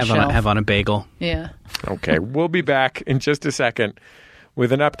jar off the Have shelf. on a bagel. Yeah. Okay, we'll be back in just a second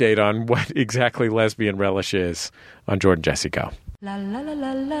with an update on what exactly lesbian relish is on Jordan Jesse Go.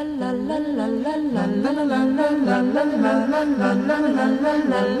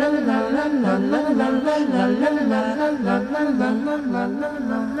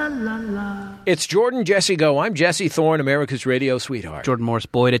 It's Jordan Jesse Go. I'm Jesse Thorne, America's radio sweetheart. Jordan Morse,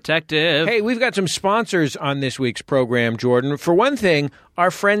 boy detective. Hey, we've got some sponsors on this week's program, Jordan. For one thing,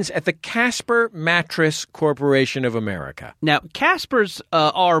 our friends at the Casper Mattress Corporation of America. Now, Caspers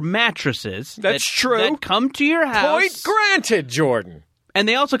are mattresses. That's true. That come to your house. Point granted, Jordan. And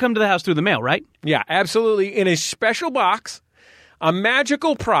they also come to the house through the mail, right? Yeah, absolutely. In a special box, a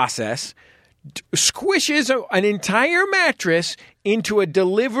magical process squishes an entire mattress into a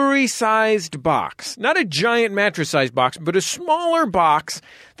delivery-sized box. Not a giant mattress-sized box, but a smaller box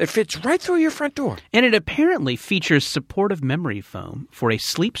that fits right through your front door. And it apparently features supportive memory foam for a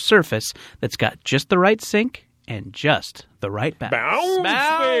sleep surface that's got just the right sink and just the right bounce.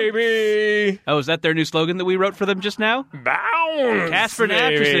 Bounce, baby! Oh, is that their new slogan that we wrote for them just now? Bounce, Casper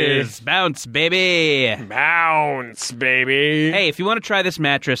baby. mattresses. Bounce, baby. Bounce, baby. Hey, if you want to try this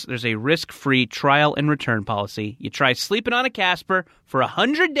mattress, there's a risk-free trial and return policy. You try sleeping on a Casper for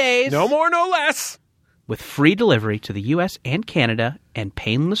 100 days. No more, no less. With free delivery to the U.S. and Canada and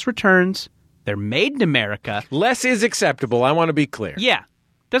painless returns. They're made in America. Less is acceptable. I want to be clear. Yeah.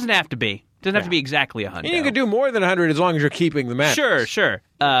 Doesn't have to be. Doesn't have to be exactly 100. And you can do more than 100 as long as you're keeping the mattress. Sure.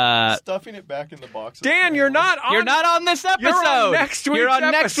 Stuffing it back in the box. Dan, you're not on this episode. You're on next week's You're on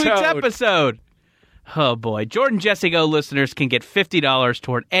next week's episode. episode. Oh, boy. Jordan Jesse Go listeners can get $50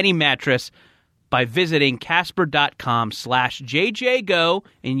 toward any mattress by visiting casper.com/JJGo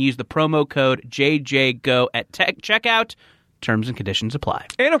and use the promo code JJGO at checkout. Terms and conditions apply.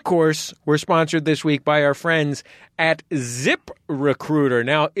 And, of course, we're sponsored this week by our friends at ZipRecruiter.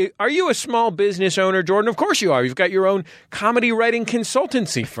 Now, are you a small business owner, Jordan? Of course you are. You've got your own comedy writing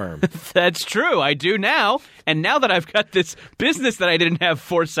consultancy firm. That's true. I do now. And now that I've got this business that I didn't have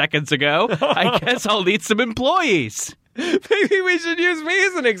 4 seconds ago, I guess I'll need some employees. Maybe we should use me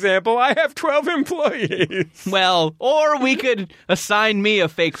as an example. I have 12 employees. Well, or we could assign me a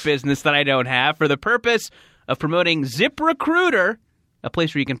fake business that I don't have for the purpose of promoting ZipRecruiter, a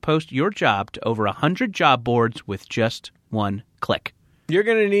place where you can post your job to over 100 job boards with just one click. You're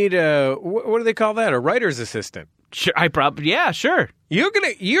going to need what do they call that? A writer's assistant. Sure, sure. You're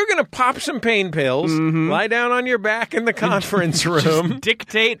gonna pop some pain pills, lie down on your back in the conference room,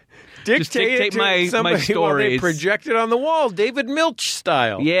 Dictate it to my somebody while they stories. project it on the wall, David Milch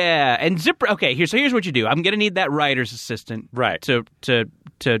style. Yeah, and Okay, here's what you do. I'm gonna need that writer's assistant, Right. To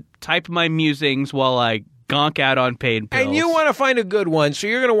type my musings while I gonk out on pain pills. And you want to find a good one, so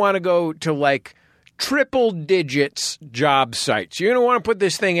you're going to want to go to like triple digits job sites. You're going to want to put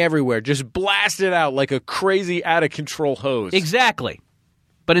this thing everywhere. Just blast it out like a crazy out of control hose. Exactly.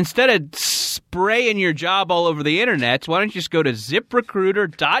 But instead of spraying your job all over the internet, why don't you just go to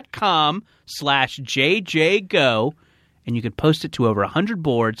ZipRecruiter.com/JJGo and you can post it to over 100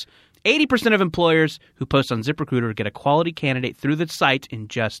 boards. 80% of employers who post on ZipRecruiter get a quality candidate through the site in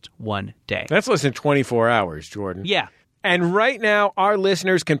just one day. That's less than 24 hours, Jordan. Yeah. And right now, our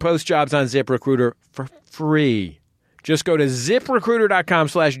listeners can post jobs on ZipRecruiter for free. Just go to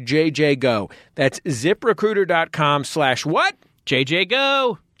ZipRecruiter.com/JJGo. That's ZipRecruiter.com/what?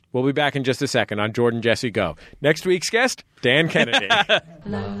 JJGo. We'll be back in just a second on Jordan Jesse Go. Next week's guest, Dan Kennedy.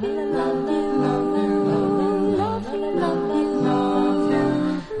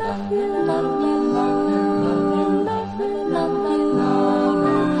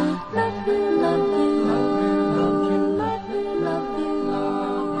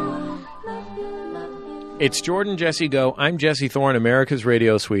 It's Jordan Jesse Go. I'm Jesse Thorne, America's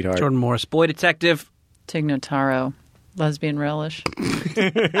radio sweetheart. Jordan Morse, boy detective. Tig Notaro, lesbian relish.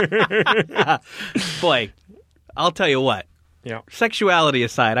 Boy, I'll tell you what. Yeah. Sexuality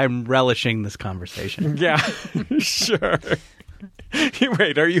aside, I'm relishing this conversation. Yeah, sure.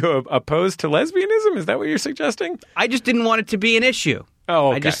 Wait, are you opposed to lesbianism? Is that what you're suggesting? I just didn't want it to be an issue. Oh,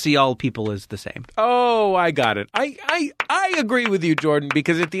 okay. I just see all people as the same. Oh, I got it. I agree with you, Jordan,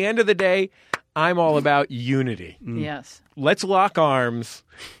 because at the end of the day, I'm all about unity. Yes. Let's lock arms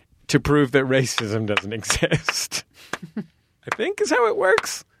to prove that racism doesn't exist. I think is how it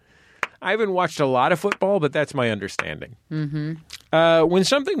works. I haven't watched a lot of football, but that's my understanding. Mm-hmm. When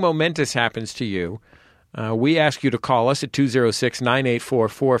something momentous happens to you, We ask you to call us at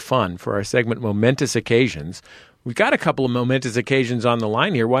 206-9844-FUN for our segment Momentous Occasions. We've got a couple of momentous occasions on the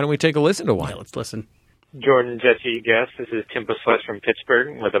line here. Why don't we take a listen to one? Yeah, let's listen. Jordan, Jesse, guest. This is Tempest Flux from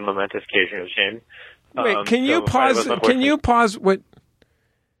Pittsburgh with a momentous occasion of shame. Wait, can you pause? Can you pause? What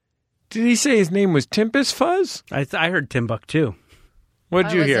did he say? His name was Tempest Fuzz? I heard Timbuktu. What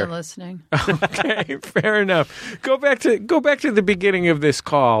did you hear? I wasn't listening. Okay, fair enough. Go back to the beginning of this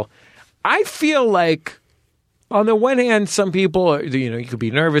call. I feel like, on the one hand, some people, you could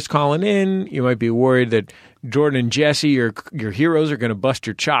be nervous calling in. You might be worried that Jordan and Jesse, your heroes, are going to bust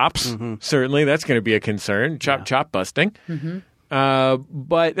your chops. Mm-hmm. Certainly, that's going to be a concern. Chop busting. Mm-hmm.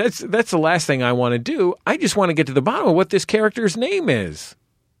 But that's the last thing I want to do. I just want to get to the bottom of what this character's name is.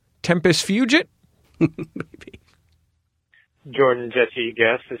 Tempest Fugit? Maybe. Jordan, Jesse,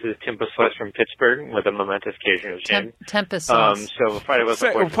 guest. This is Tempest Flux from Pittsburgh with a momentous occasion of shame. Tempest sauce. So Friday was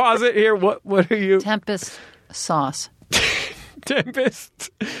pause it here. What are you? Tempest sauce.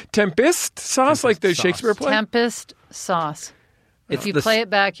 Tempest sauce, like the Shakespeare play? Tempest sauce. If you the play it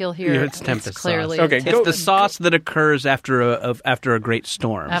back, you'll hear it's Tempest clearly. Sauce. Okay, it's the sauce that occurs after a great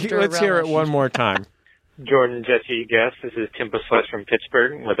storm. Let's hear it one more time. Jordan, Jesse, guest. This is Tempest Flux from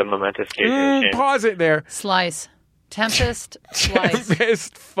Pittsburgh with a momentous occasion of shame. Pause it there. Slice. Tempest slice.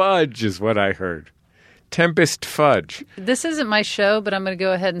 Tempest fudge is what I heard. Tempest fudge. This isn't my show, but I'm going to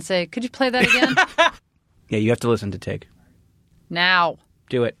go ahead and say, could you play that again? Yeah, you have to listen to Tig. Now.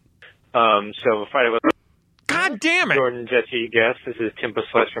 Do it. So Friday was... God damn it. Jordan, Jesse, guest. This is Tempest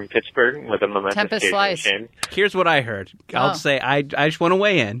Flux from Pittsburgh with a momentous Tempest occasion slice. of shame. Here's what I heard. I'll say, I just want to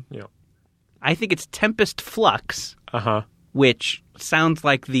weigh in. Yeah. I think it's Tempest Flux, Uh-huh. which sounds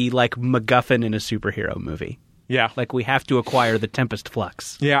like the MacGuffin in a superhero movie. Yeah. Like we have to acquire the Tempest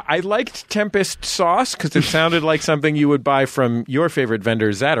Flux. Yeah, I liked Tempest sauce because it sounded like something you would buy from your favorite vendor,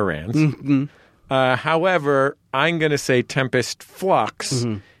 Zatarain's. Mm-hmm. However, I'm going to say Tempest Flux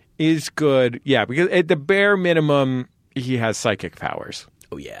is good. Yeah, because at the bare minimum, he has psychic powers.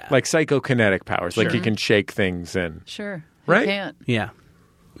 Oh, yeah. Like psychokinetic powers. Sure. Like he can shake things and... Sure. Right? You can't. Yeah.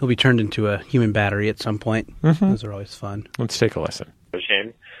 He'll be turned into a human battery at some point. Mm-hmm. Those are always fun. Let's take a listen.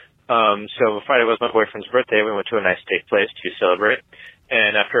 Shame. So Friday was my boyfriend's birthday. We went to a nice steak place to celebrate.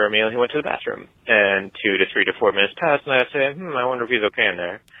 And after our meal, he went to the bathroom. And 2 to 3 to 4 minutes passed, and I said, I wonder if he's okay in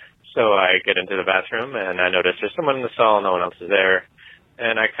there. So I get into the bathroom, and I notice there's someone in the stall, no one else is there.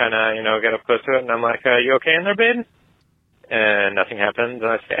 And I kind of, get up close to it, and I'm like, you okay in there, babe? And nothing happens.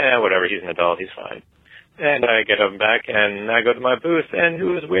 And I say, whatever, he's an adult, he's fine. And I get him back, and I go to my booth, and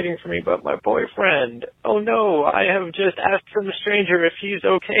who is waiting for me but my boyfriend? Oh, no, I have just asked from a stranger if he's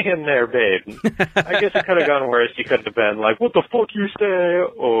okay in there, babe. I guess it could have gone worse. He could have been like, what the fuck you say?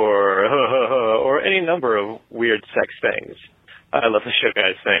 Or any number of weird sex things. I love the show,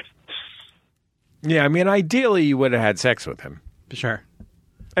 guys. Thanks. Yeah, I mean, ideally, you would have had sex with him. Sure.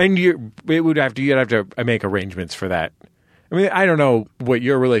 And you'd have to make arrangements for that. I mean, I don't know what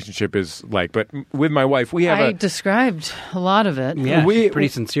your relationship is like, but with my wife, we have I described a lot of it. Yeah, pretty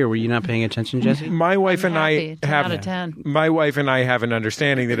sincere. Were you not paying attention, Jesse? My wife and happy. I 10 have out of 10. My wife and I have an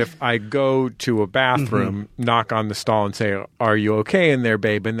understanding that if I go to a bathroom, knock on the stall, and say, "Are you okay in there,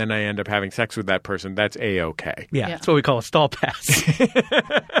 babe?" and then I end up having sex with that person, that's a-okay. Yeah, that's what we call a stall pass.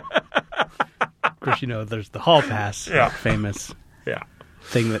 Of course, there's the hall pass, famous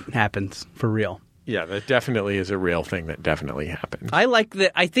thing that happens for real. Yeah, that definitely is a real thing that definitely happens. I like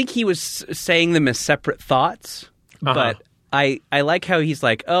that. I think he was saying them as separate thoughts, but I like how he's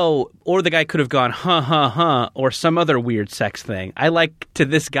like, oh, or the guy could have gone, or some other weird sex thing. I like to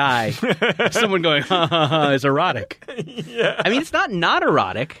this guy, someone going, is erotic. Yeah. I mean, it's not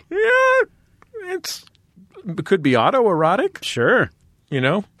erotic. Yeah, it could be autoerotic. Sure.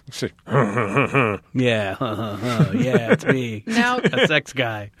 Yeah, it's me. Now, a sex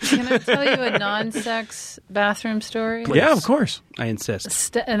guy. can I tell you a non-sex bathroom story? Please. Yeah, of course. I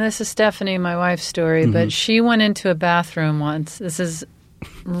insist. And this is Stephanie, my wife's story, but she went into a bathroom once. This is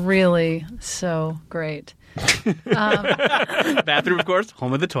really so great. Bathroom, of course,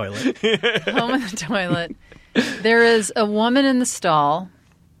 home of the toilet. Home of the toilet. There is a woman in the stall.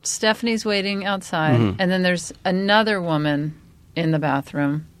 Stephanie's waiting outside, and then there's another woman in the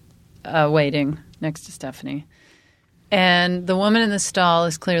bathroom waiting next to Stephanie. And the woman in the stall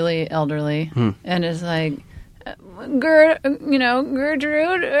is clearly elderly and is like,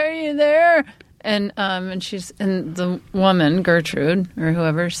 Gertrude, are you there? And the woman, Gertrude, or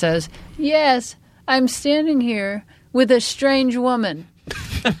whoever, says, yes, I'm standing here with a strange woman.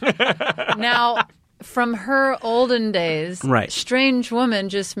 Now, from her olden days, right, strange woman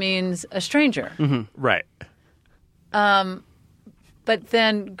just means a stranger. Right. But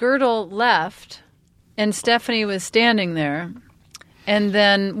then Girdle left, and Stephanie was standing there, and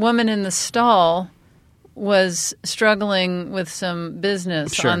then woman in the stall was struggling with some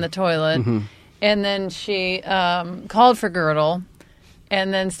business on the toilet, and then she called for Girdle,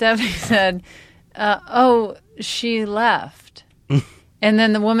 and then Stephanie said, "Oh, she left," and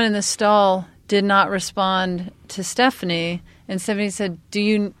then the woman in the stall did not respond to Stephanie, and Stephanie said, "Do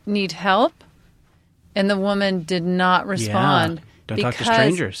you need help?" And the woman did not respond. Yeah. Don't talk to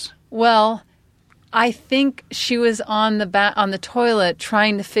strangers. Well, I think she was on the toilet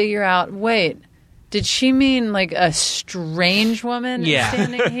trying to figure out, wait, did she mean like a strange woman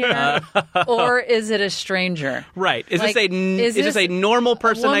standing here? Or is it a stranger? Right. Is Like, this a normal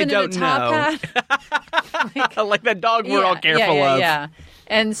person I don't know? Like that dog we're all careful of. Yeah.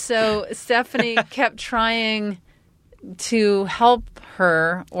 And so Stephanie kept trying to help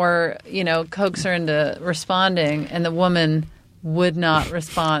her or, coax her into responding, and the woman would not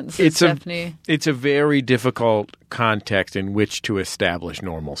respond. So Stephanie... It's a very difficult context in which to establish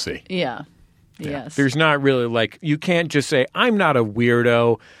normalcy. Yeah. Yes. There's not really you can't just say, I'm not a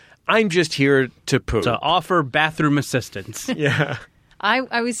weirdo. I'm just here to poop. To offer bathroom assistance. Yeah.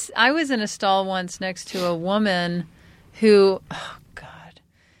 I was in a stall once next to a woman who, oh God,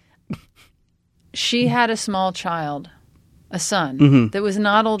 she had a small child, a son, that was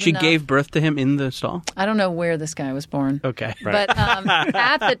not old enough. She gave birth to him in the stall? I don't know where this guy was born. Okay. Right. But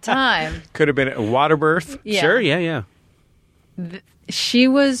at the time... Could have been a water birth. Yeah, Sure, yeah. she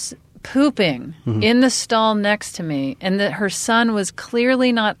was pooping in the stall next to me, and that her son was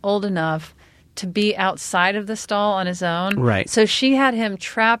clearly not old enough to be outside of the stall on his own. Right. So she had him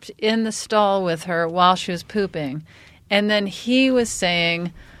trapped in the stall with her while she was pooping. And then he was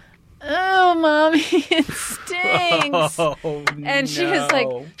saying, "Oh, Mommy, it stinks." And she was like,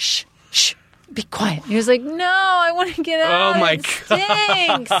 "Shh, shh, be quiet." He was like, "No, I want to get out. Oh, my it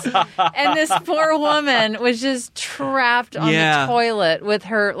stinks." And this poor woman was just trapped on the toilet with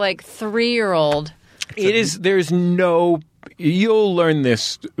her 3-year-old. You'll learn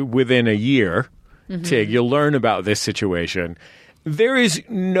this within a year, Tig. You'll learn about this situation. There is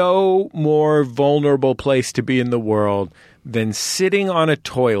no more vulnerable place to be in the world than sitting on a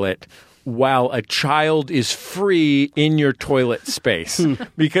toilet while a child is free in your toilet space.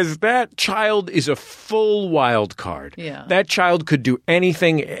 Because that child is a full wild card. Yeah. That child could do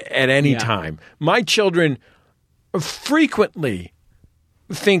anything at any time. My children frequently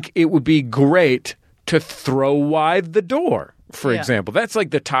think it would be great to throw wide the door, for example. That's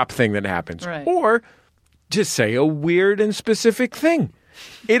the top thing that happens. Right. Or just say a weird and specific thing.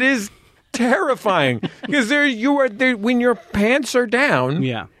 It is terrifying because when your pants are down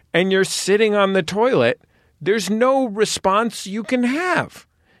and you're sitting on the toilet, there's no response you can have.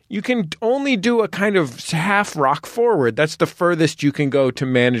 You can only do a kind of half rock forward. That's the furthest you can go to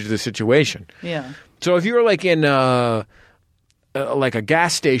manage the situation. Yeah. So if you're in a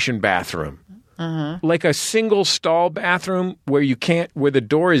gas station bathroom, like a single stall bathroom where where the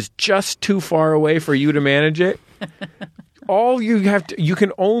door is just too far away for you to manage it, you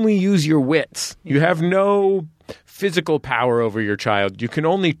can only use your wits. You have no physical power over your child. You can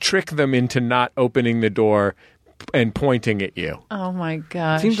only trick them into not opening the door and pointing at you. Oh my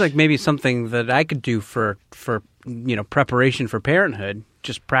gosh. Seems like maybe something that I could do for preparation for parenthood.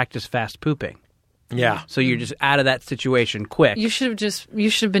 Just practice fast pooping. Yeah. So you're just out of that situation quick. You should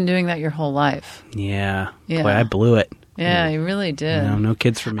have been doing that your whole life. Yeah. Yeah. Boy, I blew it. Yeah, you really did. No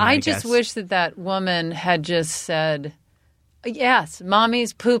kids for me. I just guess. wish that woman had just said, "Yes,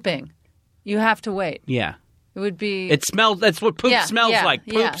 Mommy's pooping. You have to wait." Yeah. It would be... It smells... That's what poop smells like.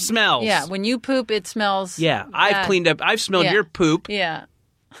 Poop smells. Yeah, when you poop, it smells... Yeah, I've cleaned up... I've smelled your poop. Yeah.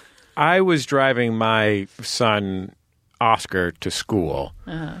 I was driving my son, Oscar, to school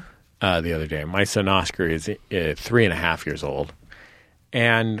the other day. My son, Oscar, is 3.5 years old.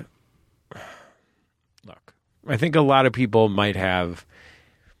 And, look, I think a lot of people might have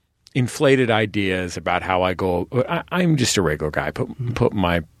inflated ideas about how I go... I'm just a regular guy. Put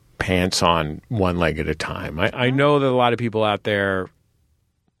my pants on one leg at a time. I know that a lot of people out there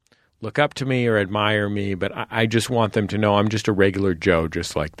look up to me or admire me, but I just want them to know I'm just a regular Joe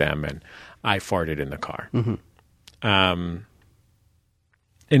just like them, and I farted in the car. Mm-hmm. And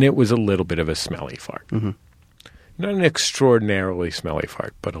it was a little bit of a smelly fart. Mm-hmm. Not an extraordinarily smelly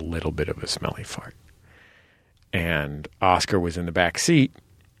fart, but a little bit of a smelly fart. And Oscar was in the back seat,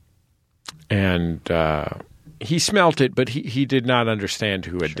 and he smelt it, but he did not understand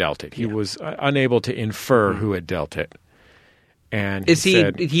who had dealt it. He was unable to infer who had dealt it. And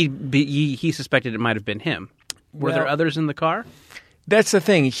he suspected it might have been him. Were there others in the car? That's the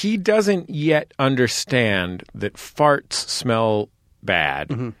thing. He doesn't yet understand that farts smell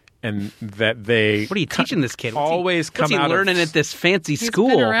bad and that they What are you teaching this kid? always come what's he out learning of, at this fancy He's school?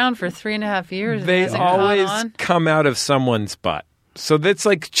 been around for 3.5 years. they and hasn't caught always on. come out of someone's butt. So that's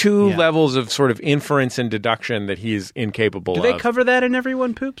like two Yeah. levels of sort of inference and deduction that he's incapable Do of. they cover that in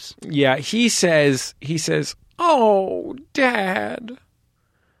Everyone Poops? Yeah, he says, "Oh, Dad,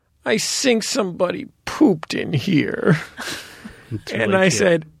 I think somebody pooped in here." And really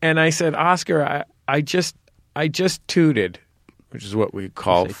I said, Oscar, I just tooted, which is what we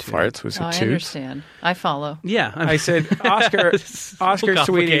call farts. Was it Oh, I toots? understand. I follow. Yeah. I said, Oscar, Oscar, sweetie,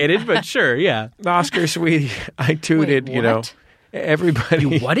 complicated, but sure, yeah. Oscar, sweetie, I tooted. Wait, you know, what? everybody.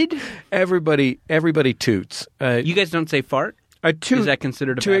 You whatted? Everybody toots. You guys don't say fart? A toot, Is that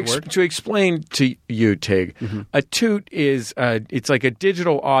considered a bad word? To explain to you, Tig, a toot is it's like a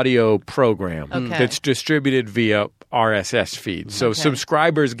digital audio program Okay. that's distributed via RSS feed. So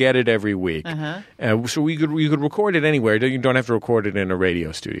subscribers get it every week. So you could record it anywhere. You don't have to record it in a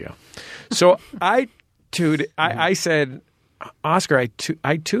radio studio. So I said, Oscar,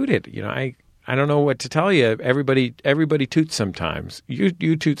 I tooted. You know, I don't know what to tell you. Everybody toots sometimes.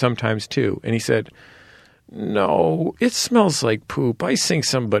 You toot sometimes too. And he said, "No, it smells like poop. I think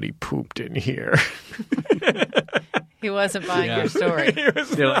somebody pooped in here." He wasn't buying your story.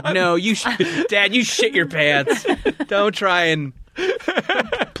 They're like, no, Dad, you shit your pants. Don't try and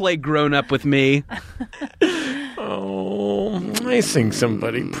play grown up with me. Oh, I think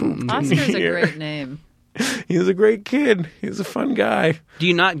somebody pooped in Oscar's a here. great name. He was a great kid. He was a fun guy. Do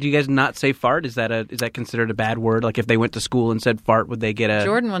you guys not say fart? Is that considered a bad word? Like if they went to school and said fart, would they get a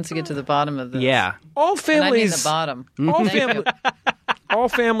Jordan wants to get to the bottom of this. Yeah. All And I mean families, the bottom. all, Thank you. all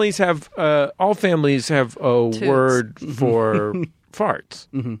families have a word for farts.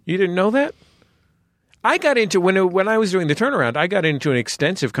 You didn't know that? I got into when I was doing the turnaround. I got into an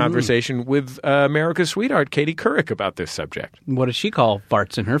extensive conversation with America's sweetheart, Katie Couric, about this subject. What does she call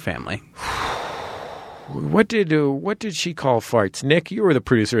farts in her family? What did she call farts? Nick, you were the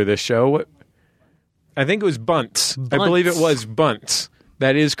producer of this show. I think it was bunts. I believe it was bunts.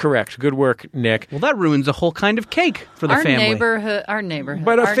 That is correct. Good work, Nick. Well, that ruins a whole kind of cake for the Our family. neighborhood.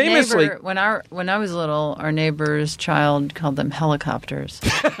 But our famously- neighbor, when I was little, our neighbor's child called them helicopters.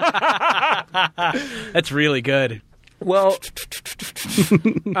 That's really good. Well,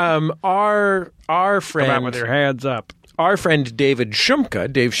 our friend hands up. Our friend Dave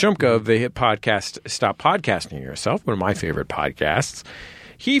Shumka of the hit podcast Stop Podcasting Yourself, one of my favorite podcasts,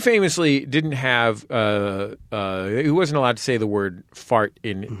 he famously didn't have he wasn't allowed to say the word fart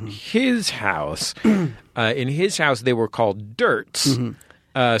in his house. In his house, they were called dirts.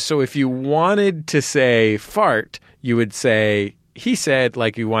 So if you wanted to say fart, you would say, he said,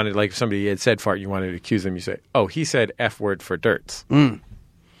 like you wanted, like if somebody had said fart, you wanted to accuse them, you say, oh, he said F word for dirts.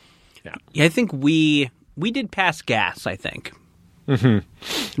 Yeah, I think we did pass gas, I think.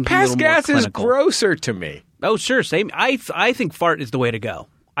 Pass gas is grosser to me. Oh, sure. Same. I think fart is the way to go.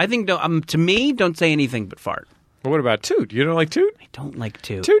 I think to me, don't say anything but fart. Well, what about toot? You don't like toot? I don't like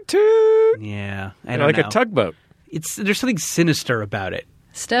to. Toot toot. Yeah, I You don't like know. a tugboat. There's something sinister about it.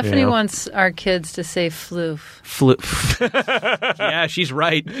 Stephanie Yeah. wants our kids to say floof. Floof. Yeah, she's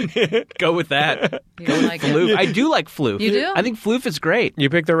right. Go with that. You don't like Floof. it? I do like floof. You do? I think floof is great. You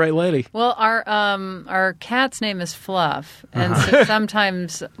picked the right lady. Well, our cat's name is Fluff, and so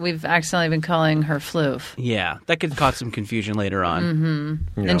sometimes we've accidentally been calling her Floof, Yeah, that could cause some confusion later on.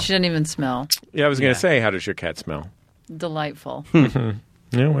 Yeah. and she didn't even smell. Yeah, I was going Yeah. to say, how does your cat smell? Delightful. Yeah,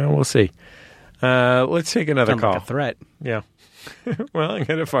 well, we'll see. Let's take another Sounds call. like a threat. Yeah. Well, I'm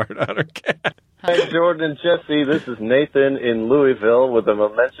going to fart on our cat. Hi, Jordan and Jesse. This is Nathan in Louisville with a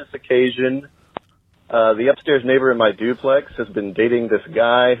momentous occasion. The upstairs neighbor in my duplex has been dating this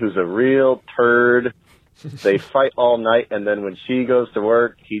guy who's a real turd. They fight all night, and then when she goes to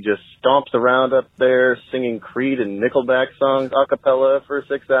work, he just stomps around up there singing Creed and Nickelback songs a cappella for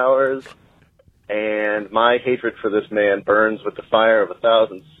 6 hours. And my hatred for this man burns with the fire of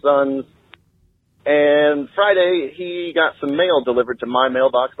 1,000 suns. And Friday, he got some mail delivered to my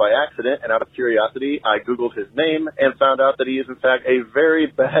mailbox by accident, and out of curiosity, I Googled his name and found out that he is, in fact, a very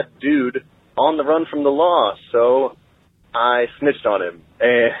bad dude on the run from the law. So I snitched on him.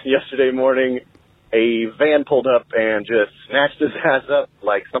 And yesterday morning, a van pulled up and just snatched his ass up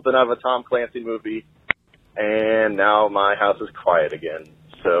like something out of a Tom Clancy movie. And now my house is quiet again.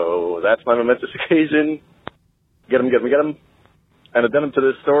 So that's my momentous occasion. Get him, get him, get him. And addendum to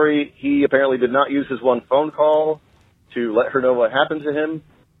this story, he apparently did not use his one phone call to let her know what happened to him.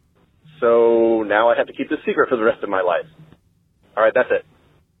 So now I have to keep this secret for the rest of my life. All right, that's it.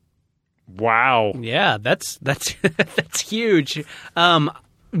 Wow. Yeah, that's huge.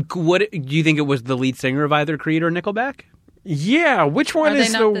 What do you think it was the lead singer of either Creed or Nickelback? Yeah, which one Are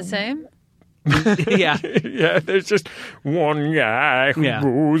is they not the same? Yeah. Yeah, there's just one guy who Yeah.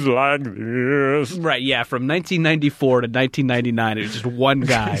 goes like this. Right, yeah. From 1994 to 1999, it was just one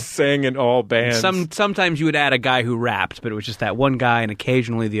guy. Sang in all bands. Sometimes you would add a guy who rapped, but it was just that one guy and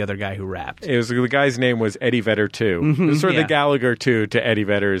occasionally the other guy who rapped. It was, the guy's name was Eddie Vedder 2. It was sort of yeah. the Gallagher 2 to Eddie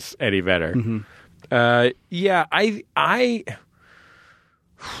Vedder's Eddie Vedder. Yeah,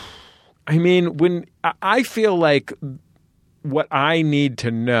 I mean, when I feel like what I need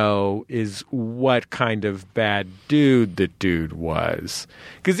to know is what kind of bad dude the dude was.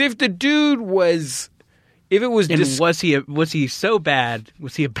 Because if the dude was, if it was, And was he so bad?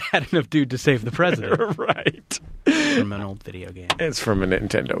 Was he a bad enough dude to save the president? right? From an old video game. It's from a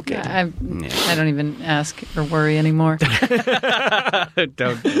Nintendo game. I don't even ask or worry anymore.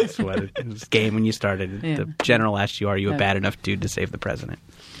 Don't sweat it. It was a game when you started. Yeah. The general asked you, "Are you a bad enough dude to save the president?"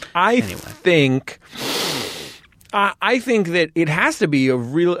 I think that it has to be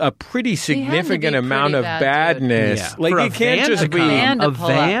a pretty significant amount of bad badness. Yeah. Like For a it can't van just to be come. A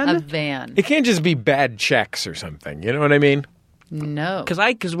van? A van. it can't just be bad checks or something. You know what I mean? No.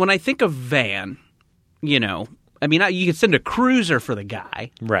 Because when I think of van, you know, I mean, you could send a cruiser for the guy,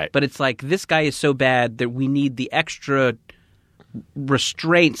 Right. But it's like this guy is so bad that we need the extra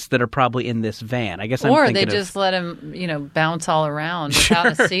restraints that are probably in this van. I guess I'm Or thinking they just let him, bounce all around without a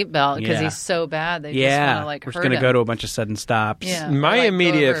seatbelt because Yeah. he's so bad. They yeah, just want to like we're hurt going to him. go to a bunch of sudden stops. Yeah. My Or, like, go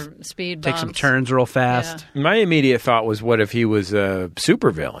immediate- over speed Take some bumps. turns real fast. My immediate thought was, what if he was a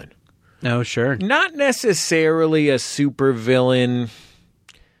supervillain? Oh, sure. Not necessarily a supervillain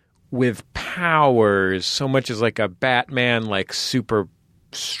with powers so much as like a Batman, like super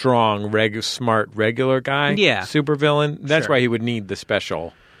strong, smart, regular guy. Yeah. Supervillain. That's Sure. why he would need the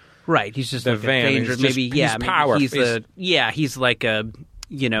special. Right, he's just The like van a is dangerous. just- Maybe he's yeah, maybe power. he's He's- he's like a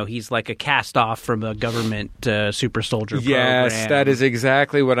he's like a cast off from a government super soldier. Yes, program. that is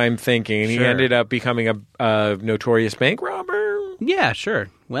exactly what I'm thinking. And he Sure. ended up becoming a notorious bank robber. Yeah, sure.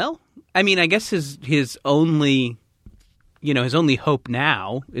 Well, I mean, I guess his only hope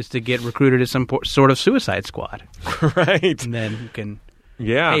now is to get recruited as some sort of suicide squad, Right. and then you can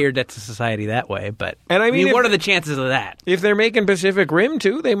Yeah. pay your debt to society that way. But And I mean, if- what are the chances of that? If they're making Pacific Rim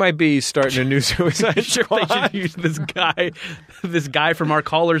too, they might be starting a new suicide They squad. should use this guy from our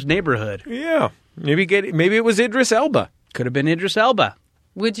caller's neighborhood. Yeah. Maybe it was Idris Elba. Could have been Idris Elba.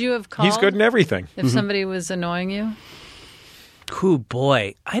 Would you have called He's good in everything. if somebody was annoying you? Ooh,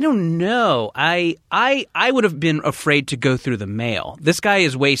 boy, I don't know. I would have been afraid to go through the mail. This guy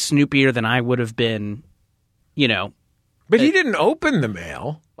is way snoopier than I would have been. But he didn't open the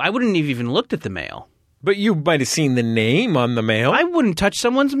mail. I wouldn't have even looked at the mail. But you might have seen the name on the mail. I wouldn't touch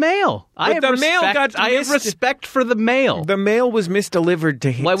someone's mail. I have the mail respect- got I have missed. respect for the mail. The mail was misdelivered to,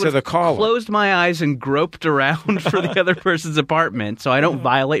 Well, I would to the have caller. closed my eyes and groped around for the other person's apartment so I don't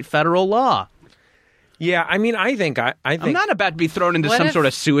violate federal law. Yeah, I mean, I think I'm not about to be thrown into What some if, sort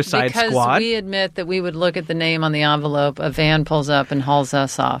of suicide because squad. we admit that we would look at the name on the envelope, a van pulls up and hauls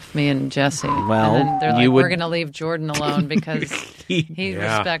us off, me and Jesse. Well, and then they're like, you would- we're going to leave Jordan alone because he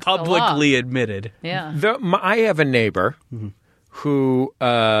Yeah. respects the law. Publicly admitted. Yeah. I have a neighbor who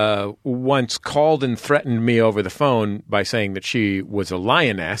once called and threatened me over the phone by saying that she was a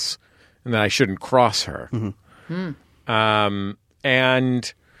lioness and that I shouldn't cross her.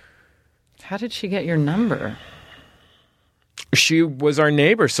 And How did she get your number? she was our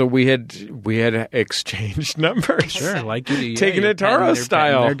neighbor, so we had exchanged numbers. Sure, like you, Tig you're Notaro petting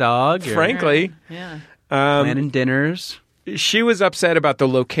style. their dog, you're Frankly, Yeah. planning dinners. she was upset about the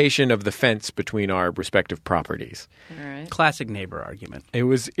location of the fence between our respective properties. All right. Classic neighbor argument. It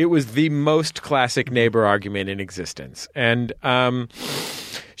was the most classic neighbor argument in existence, and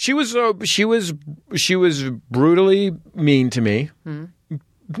she was brutally mean to me.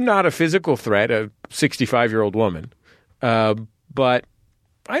 Not a physical threat, a 65-year-old woman, but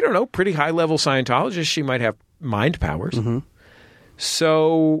I don't know, pretty high-level Scientologist. She might have mind powers.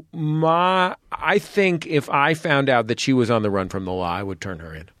 So I think if I found out that she was on the run from the law, I would turn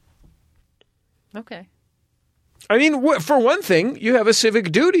her in. Okay. I mean, for one thing, you have a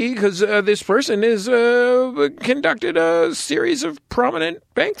civic duty because this person has conducted a series of prominent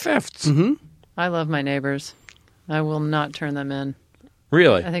bank thefts. I love my neighbors. I will not turn them in.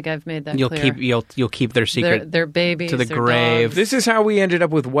 Really? I think I've made that You'll clear. you'll keep their secret. They're babies to the they're grave. dogs. This is how we ended up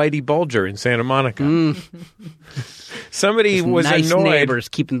with Whitey Bulger in Santa Monica. Somebody was nice annoyed. neighbors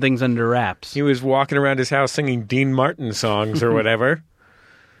keeping things under wraps. He was walking around his house singing Dean Martin songs or whatever.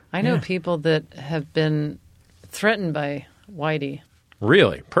 I know people that have been threatened by Whitey.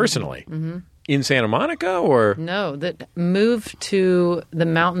 Really? Personally? In Santa Monica or? No, that moved to the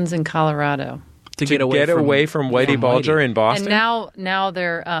mountains in Colorado. to get away from Whitey Bulger in Boston. And now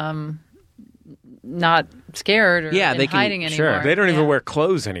they're not scared or they can, hiding anymore. sure. They don't even wear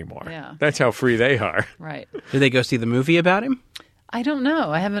clothes anymore. Yeah. That's how free they are. Right. Did they go see the movie about him? I don't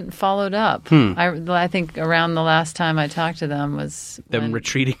know. I haven't followed up. I think around the last time I talked to them was Them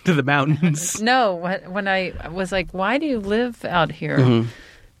retreating to the mountains. No, when I was like, why do you live out here?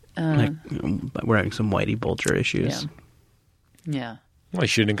 Like, we're having some Whitey Bulger issues. Yeah. Well, I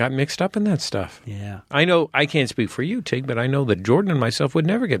shouldn't have got mixed up in that stuff. Yeah. I know, I can't speak for you, Tig, but I know that Jordan and myself would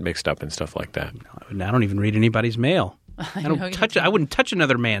never get mixed up in stuff like that. I don't even read anybody's mail. I wouldn't touch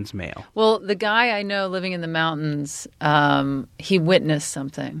another man's mail. Well, the guy I know living in the mountains, he witnessed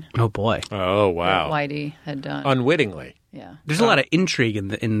something Oh boy. Oh, wow. that Whitey had done. Unwittingly. Yeah. There's a lot of intrigue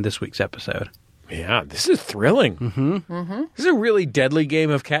in this week's episode. Yeah, this is thrilling. Mm-hmm. This is a really deadly game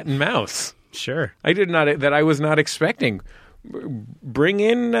of cat and mouse. Sure. I was not expecting. Bring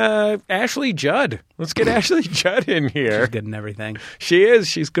in Ashley Judd. Let's get Ashley Judd in here. She's good in everything. She is.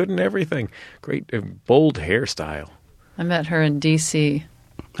 She's good in everything. Great, bold hairstyle. I met her in D.C.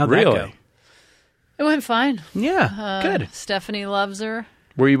 How'd Really? that go? It went fine. Yeah, good. Stephanie loves her.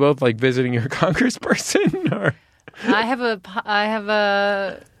 Were you both like visiting your congressperson? Or? I have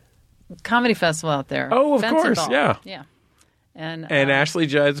a comedy festival out there. Oh, of Benson course, Ball. yeah. Yeah. And Ashley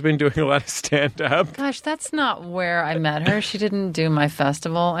Judd's been doing a lot of stand-up. gosh, that's not where I met her. She didn't do my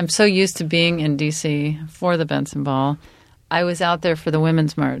festival. I'm so used to being in D.C. for the Benson Ball. I was out there for the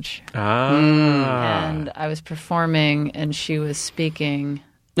Women's March. And I was performing, and she was speaking.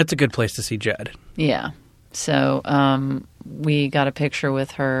 It's a good place to see Judd. Yeah. So we got a picture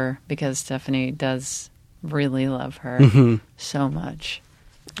with her because Stephanie does really love her so much.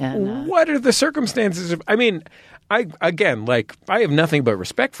 And What are the circumstances of... I mean... I have nothing but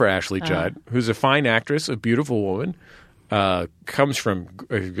respect for Ashley Judd, who's a fine actress, a beautiful woman, comes from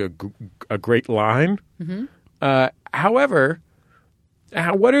a great line. However,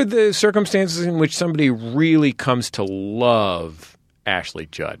 what are the circumstances in which somebody really comes to love Ashley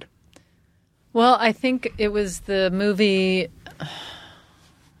Judd? well, I think it was the movie.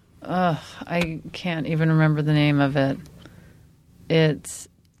 I can't even remember the name of it. It's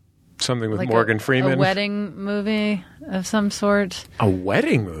Something with like Morgan Freeman. a wedding movie of some sort. A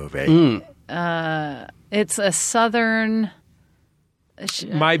wedding movie? It's a southern.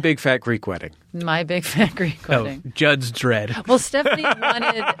 My Big Fat Greek Wedding. My Big Fat Greek Wedding. Oh, Judd's Dread. Well, Stephanie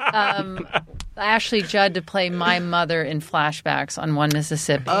wanted Ashley Judd to play my mother in flashbacks on One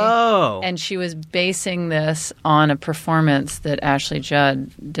Mississippi. Oh. And she was basing this on a performance that Ashley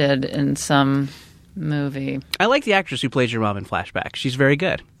Judd did in some movie. I like the actress who plays your mom in Flashback. She's very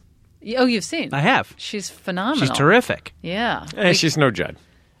good. Oh, you've seen? I have. She's phenomenal. She's terrific. Yeah. She's no Judd.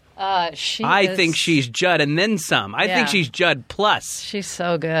 I think she's Judd and then some. I think she's Judd plus. She's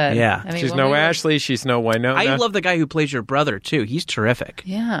so good. Yeah. I mean, She's when no we were- Ashley. She's no Winona. I love the guy who plays your brother, too. He's terrific.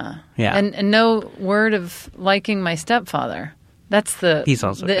 Yeah. Yeah. And no word of liking my stepfather. That's He's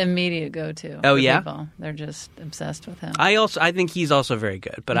also the good. immediate go-to. Oh, for yeah? people. They're just obsessed with him. I think he's also very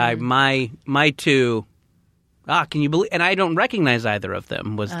good. But my two... can you believe? And I don't recognize either of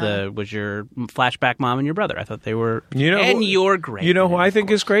them. Was your Flashback mom and your brother? I thought they were. And you're great. You know who I think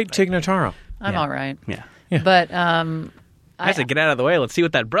is great? Tig Notaro. I'm all right. Yeah. But I said, get out of the way. Let's see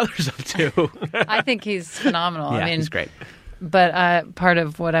what that brother's up to. I think he's phenomenal. Yeah, I mean, he's great. But part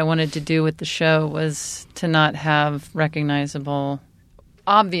of what I wanted to do with the show was to not have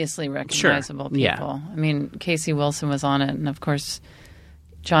obviously recognizable people. Yeah. I mean, Casey Wilson was on it, and of course,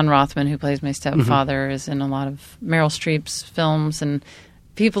 John Rothman, who plays my stepfather, is in a lot of Meryl Streep's films, and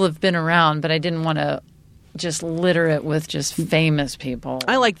people have been around, but I didn't want to just litter it with just famous people.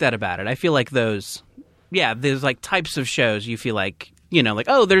 I like that about it. I feel like there's like types of shows you feel like, like,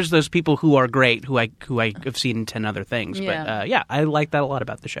 oh, there's those people who are great who I have seen in 10 other things. Yeah. But I like that a lot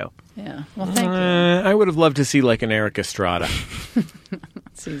about the show. Yeah. Well, thank you. I would have loved to see like an Eric Estrada.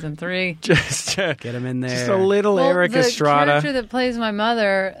 Season 3. Just Get him in there. Just a little Eric the Estrada. character that plays my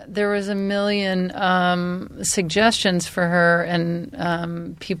mother, there was a million suggestions for her,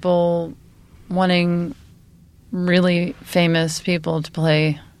 and people wanting really famous people to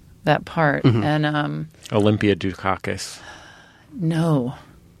play that part. And Olympia Dukakis. no,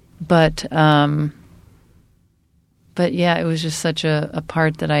 but yeah, it was just such a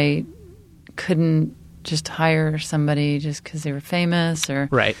part that I couldn't just hire somebody just because they were famous or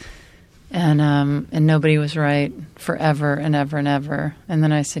Right. and nobody was right forever and ever and ever. And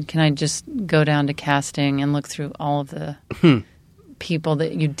then I said, can I just go down to casting and look through all of the people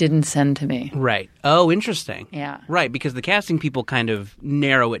that you didn't send to me? Right. Oh, interesting. Yeah. Right, because the casting people kind of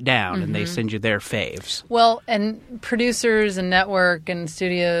narrow it down and they send you their faves. Well, and producers and network and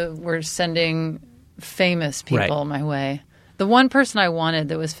studio were sending famous people my way. The one person I wanted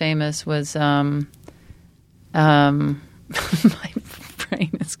that was famous was my brain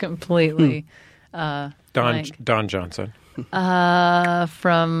is completely Don Johnson.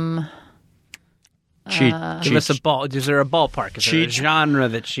 From Give us a ball. Is there a ballpark? Is there a genre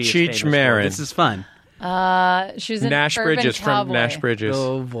that she is famous for? Marin. This is fun. She's in Nash Urban Bridges Cowboy. from Nash Bridges.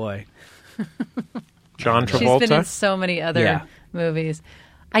 Oh boy. John Travolta. She's been in so many other movies.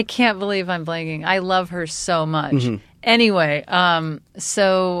 I can't believe I'm blanking. I love her so much. Mm-hmm. Anyway,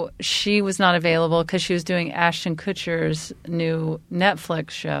 so she was not available because she was doing Ashton Kutcher's new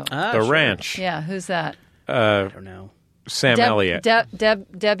Netflix show. The Ranch. Yeah, who's that? I don't know. Sam Elliott.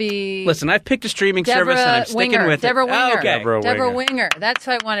 Debbie. Listen, I've picked a streaming service and I'm sticking with Deborah it. Winger. Oh, okay. Deborah Winger. That's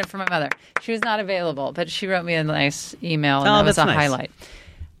what I wanted from my mother. She was not available, but she wrote me a nice email, and that was a highlight.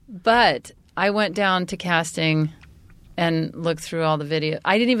 But I went down to casting and looked through all the video.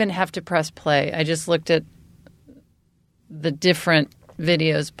 I didn't even have to press play. I just looked at the different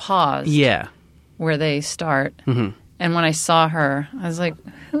videos paused where they start. Mm-hmm. And when I saw her, I was like,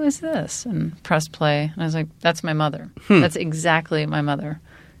 who is this? And pressed play. And I was like, that's my mother. That's exactly my mother.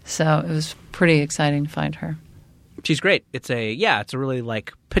 So it was pretty exciting to find her. She's great. It's a really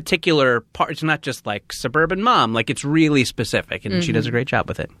like particular part. It's not just like suburban mom. Like it's really specific, and she does a great job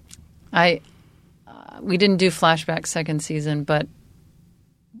with it. We didn't do flashback second season, but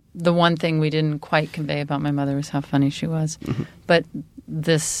the one thing we didn't quite convey about my mother was how funny she was. Mm-hmm. But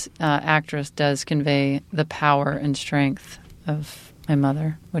this actress does convey the power and strength of my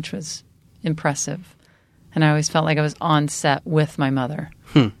mother, which was impressive. And I always felt like I was on set with my mother.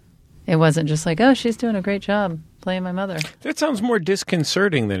 It wasn't just like, oh, she's doing a great job playing my mother. That sounds more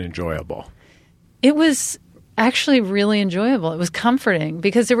disconcerting than enjoyable. It was actually really enjoyable. It was comforting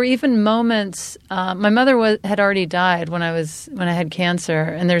because there were even moments. My mother had already died when I had cancer,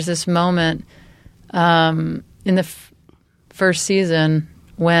 and there's this moment in the first season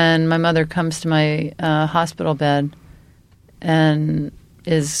when my mother comes to my hospital bed and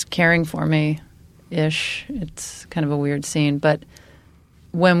is caring for me ish. It's kind of a weird scene, but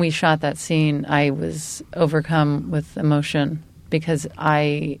when we shot that scene, I was overcome with emotion because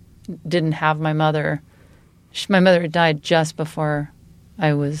I didn't have my mother. My mother had died just before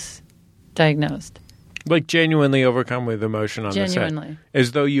I was diagnosed. Like genuinely overcome with emotion on the set. Genuinely.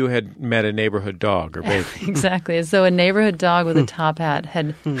 As though you had met a neighborhood dog or baby. Exactly. As though a neighborhood dog with a top hat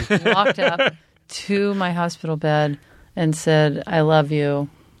had walked up to my hospital bed and said, I love you,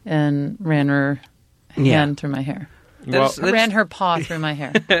 and ran her hand through my hair. Ran her paw through my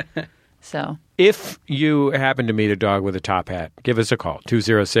hair. So, if you happen to meet a dog with a top hat, give us a call,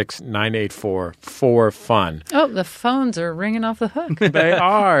 206-984-4FUN. Oh, the phones are ringing off the hook. They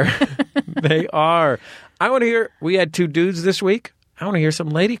are. They are. I want to hear, we had 2 dudes this week. I want to hear some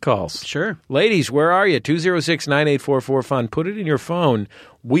lady calls. Sure. Ladies, where are you? 206-984-4FUN. Put it in your phone.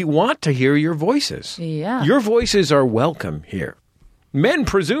 We want to hear your voices. Yeah. Your voices are welcome here. Men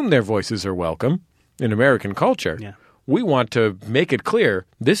presume their voices are welcome in American culture. Yeah. We want to make it clear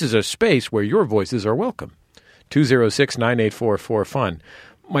this is a space where your voices are welcome. 206-984-4FUN.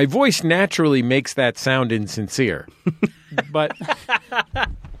 My voice naturally makes that sound insincere, but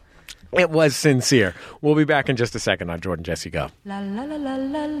it was sincere. We'll be back in just a second on Jordan Jesse Go. I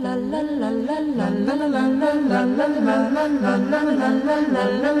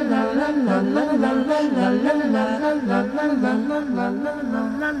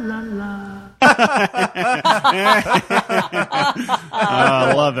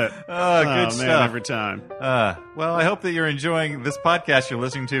love it. Good stuff. Man, every time. Well, I hope that you're enjoying this podcast you're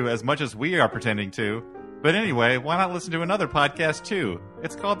listening to as much as we are pretending to. But anyway, why not listen to another podcast too?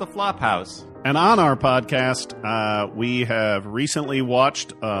 It's called The Flophouse. And on our podcast, we have recently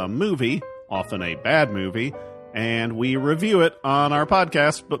watched a movie, often a bad movie, and we review it on our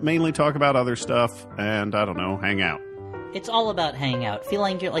podcast, but mainly talk about other stuff and, I don't know, hang out. It's all about hanging out,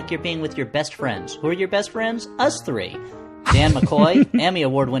 feeling like you're being with your best friends. Who are your best friends? Us 3. Dan McCoy, Emmy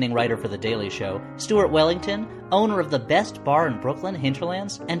Award-winning writer for The Daily Show, Stuart Wellington, owner of the best bar in Brooklyn,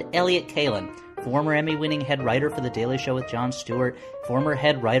 Hinterlands, and Elliot Kalin, former Emmy-winning head writer for The Daily Show with Jon Stewart, former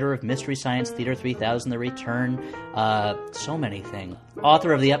head writer of Mystery Science Theater 3000, The Return, so many things.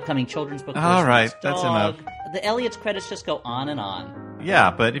 Author of the upcoming children's book, All right, Dog. that's enough. The Elliot's credits just go on and on.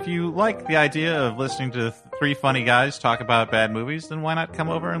 Yeah, but if you like the idea of listening to 3 funny guys talk about bad movies, then why not come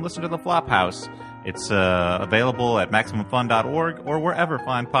over and listen to The Flophouse? It's available at MaximumFun.org or wherever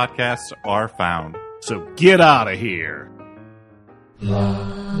fine podcasts are found. So get out of here.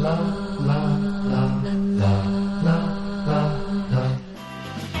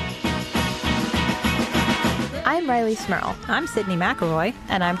 I'm Riley Smurl. I'm Sydney McElroy.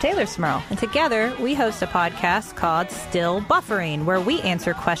 And I'm Taylor Smurl. And together, we host a podcast called Still Buffering, where we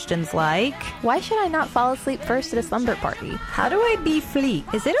answer questions like, Why should I not fall asleep first at a slumber party? how do I be fleet?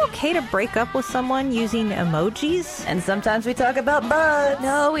 Is it okay to break up with someone using emojis? And sometimes we talk about bugs.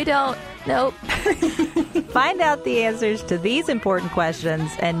 No, we don't. Nope. Find out the answers to these important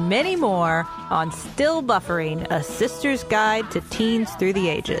questions and many more on Still Buffering, a sister's guide to teens through the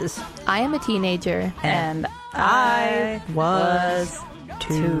ages. I am a teenager. And I was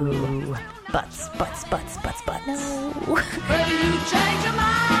too. Butts. No.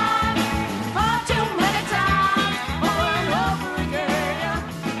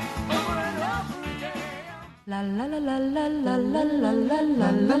 La la la la la la la la la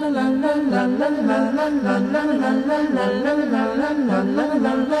la la la.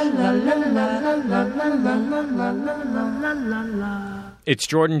 It's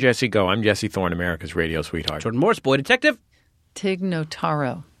Jordan Jesse Go. I'm Jesse Thorne, America's radio sweetheart. Jordan Morse, boy detective. Tig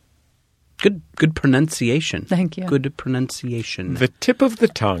Notaro. Good pronunciation. Thank you. Good pronunciation. The tip of the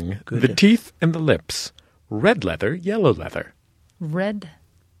tongue, the teeth and the lips. Red leather, yellow leather. Red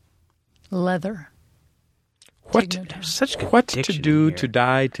leather. Such good What to diction do here. to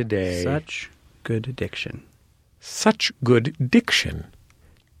die today? Such good diction. Such good diction.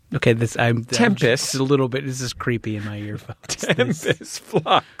 Okay, I'm Tempest. just a little bit. This is creepy in my earphones. Tempest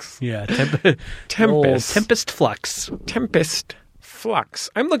Flux. Yeah, Tempest. Flux. Tempest Flux.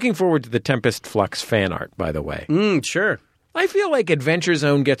 I'm looking forward to the Tempest Flux fan art, by the way. Sure. I feel like Adventure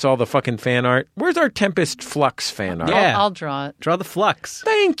Zone gets all the fucking fan art. Where's our Tempest Flux fan art? Yeah. I'll draw it. Draw the flux.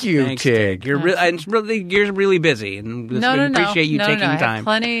 Thank you, Thanks, Tig. You're really busy, and we appreciate you taking I time. have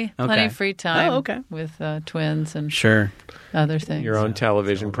plenty Okay. free time. Oh, okay. With twins and Sure. other things. Your own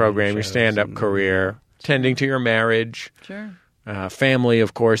television program, your stand-up career, tending to your marriage, Sure. family,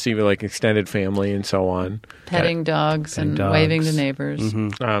 of course, even like extended family and so on. Petting dogs and dogs. waving to neighbors.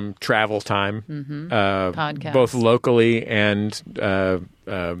 Travel time, Podcasts. both locally and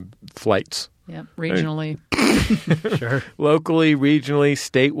flights. Yep. Regionally. Sure. Locally, regionally,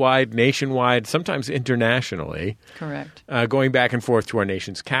 statewide, nationwide, sometimes internationally. Correct. Going back and forth to our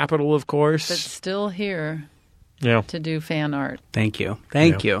nation's capital, of course. But still here Yeah. to do fan art Thank you.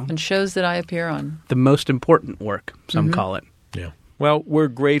 Thank you. and shows that I appear on. The most important work, some call it. Yeah. Well, we're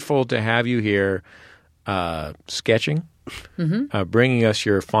grateful to have you here sketching, bringing us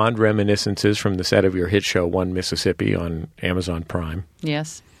your fond reminiscences from the set of your hit show, One Mississippi, on Amazon Prime.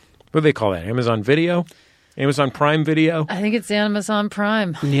 Yes. What do they call that? Amazon Video? Amazon Prime Video? I think it's Amazon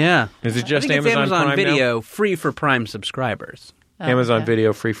Prime. Yeah. Is it just I think it's Amazon Prime Video, free for Prime subscribers. Oh, Amazon okay.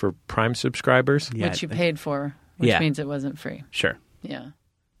 Video free for Prime subscribers? Yeah, Which you paid for, which Yeah. means it wasn't free. Sure. Yeah.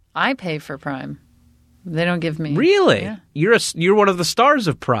 I pay for Prime. They don't give me. Really? Yeah, You're one of the stars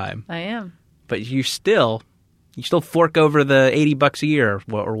of Prime, I am. but you still fork over the $80 a year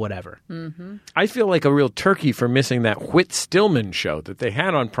or whatever. I feel like a real turkey for missing that Whit Stillman show that they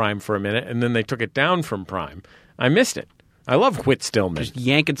had on Prime for a minute, and then they took it down from Prime. I missed it. I love Whit Stillman. Just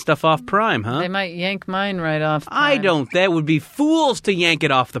yanking stuff off Prime, huh? They might yank mine right off. I Prime. don't. That would be fools to yank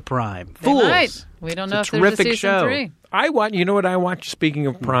it off the Prime. They Fools. might. We don't It's know a if there's a terrific season show. 3. I watch. You know what I watch? Speaking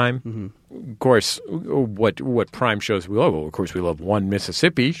of Prime, of course, what Prime shows we love? Well, of course, we love One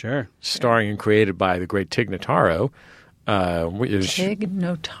Mississippi, Sure. starring and created by the great Tig Notaro. Tig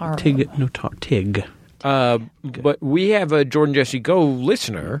Notaro. Tig. But we have a Jordan Jesse Go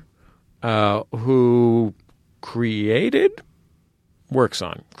listener who works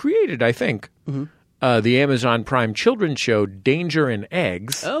on, I think, the Amazon Prime children's show Danger and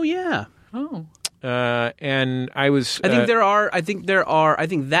Eggs. Oh yeah. Oh. And I was. I think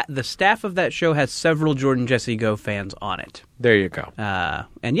that the staff of that show has several Jordan Jesse Go fans on it. There you go.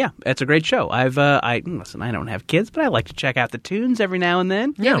 And yeah, it's a great show. Listen, I don't have kids, but I like to check out the tunes every now and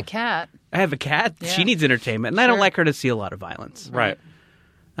then. You have a cat. I have a cat. Yeah. She needs entertainment, and I don't Sure. like her to see a lot of violence. Right.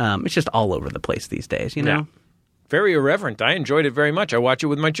 It's just all over the place these days, you know? Yeah. Very irreverent. I enjoyed it very much. I watch it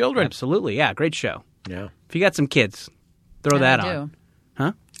with my children. Absolutely. Yeah, great show. Yeah. If you got some kids, throw that I on. do.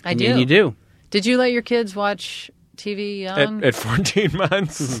 Huh? I do. And you do. Did you let your kids watch TV young? At 14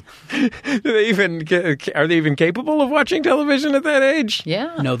 months, are they even capable of watching television at that age?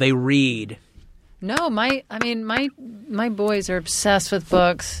 Yeah. No, they read. No, my boys are obsessed with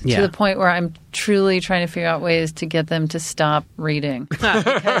books Yeah. to the point where I'm truly trying to figure out ways to get them to stop reading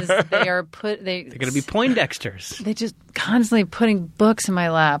because they're They're going to be Poindexters. they just constantly putting books in my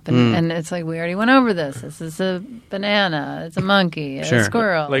lap and it's like we already went over this. This is a banana, it's a monkey, a Sure.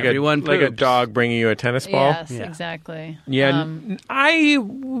 squirrel. Like Everyone like a poops. dog bringing you a tennis ball? Yes, Yeah. exactly. Yeah.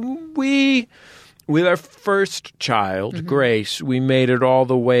 We with our first child, Grace, we made it all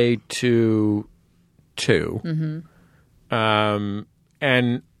the way to 2.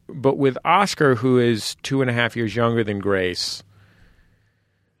 But with Oscar, who is 2.5 years younger than Grace,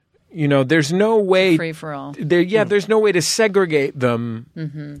 there's no way Free for all. There's no way to segregate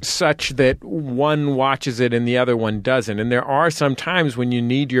them such that one watches it and the other one doesn't. And there are some times when you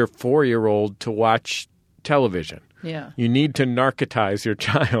need your 4-year-old to watch television. Yeah. You need to narcotize your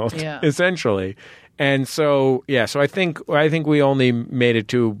child, essentially. And so I think we only made it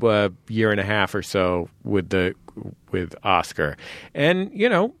to a year and a half or so with Oscar. And,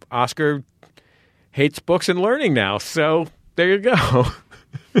 Oscar hates books and learning now. So there you go.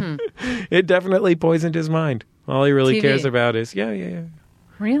 It definitely poisoned his mind. All he really TV. cares about is,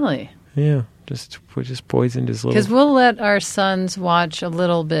 Really? Yeah, just poisoned his little... Because we'll let our sons watch a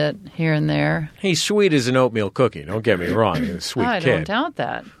little bit here and there. He's sweet as an oatmeal cookie. Don't get me wrong. He's a sweet I kid. don't doubt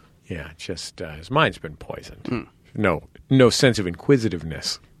that. Yeah, just his mind's been poisoned. No sense of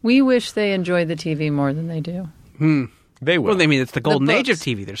inquisitiveness. We wish they enjoyed the TV more than they do. They will. Well, I mean, it's the golden age of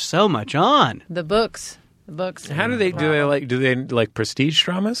TV. There's so much on. The books. How do they do they like prestige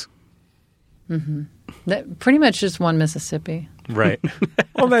dramas? Pretty much just one Mississippi. Right.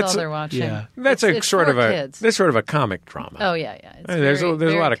 Well, that's all they're watching. Yeah. That's It's sort for of a kids. that's sort of a comic drama. Oh yeah. It's There's a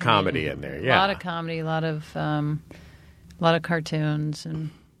very lot of comedic. comedy in there. Yeah. A lot of comedy, a lot of cartoons, and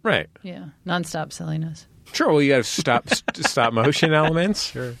Right. nonstop silliness. Sure. Well, you got stop motion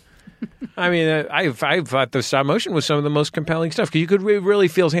elements. Sure. I mean, I thought the stop motion was some of the most compelling stuff because you could really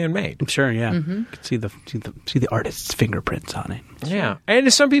feel handmade. Sure, yeah. You could see the artist's fingerprints on it. Yeah,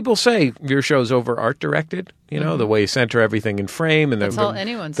 and some people say your show's over art directed. The way you center everything in frame and That's all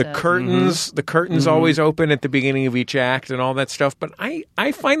anyone the says. curtains. The curtains always open at the beginning of each act and all that stuff. But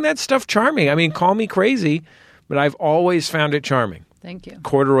I find that stuff charming. I mean, call me crazy, but I've always found it charming. Thank you.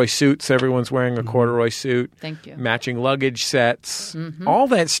 Corduroy suits. Everyone's wearing a corduroy suit. Thank you. Matching luggage sets. All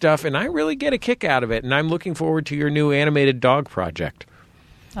that stuff. And I really get a kick out of it. And I'm looking forward to your new animated dog project.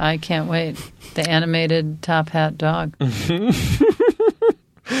 I can't wait. The animated top hat dog.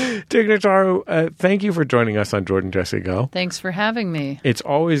 Tig Notaro, thank you for joining us on Jordan Jesse Go. Thanks for having me. It's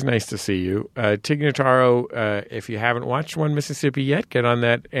always nice to see you. Tig Notaro, if you haven't watched One Mississippi yet, get on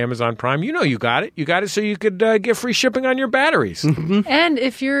that Amazon Prime. You got it. You got it so you could get free shipping on your batteries. And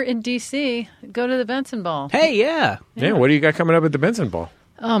if you're in D.C., go to the Benson Ball. Hey, yeah. Yeah, what do you got coming up at the Benson Ball?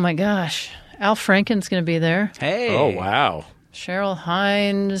 Oh, my gosh. Al Franken's going to be there. Hey. Oh, wow. Cheryl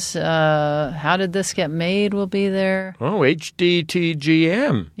Hines, How Did This Get Made will be there. Oh,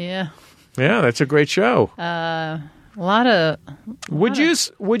 HDTGM. Yeah. Yeah, that's a great show. A lot of... Would you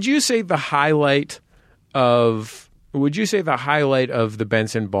say the highlight of the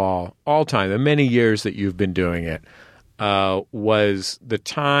Benson Ball all time, the many years that you've been doing it, was the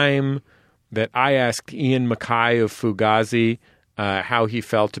time that I asked Ian MacKaye of Fugazi how he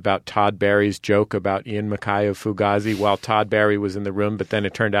felt about Todd Barry's joke about Ian MacKaye of Fugazi while Todd Barry was in the room, but then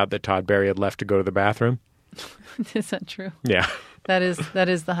it turned out that Todd Barry had left to go to the bathroom? Is that true? Yeah. That is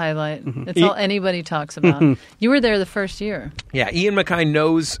the highlight. It's all anybody talks about. You were there the first year. Yeah, Ian MacKaye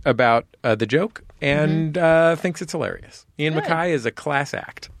knows about the joke and thinks it's hilarious. Ian MacKaye is a class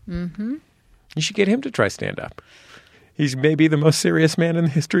act. Mm-hmm. You should get him to try stand-up. He's maybe the most serious man in the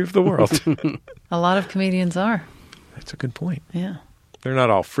history of the world. A lot of comedians are. That's a good point. Yeah. They're not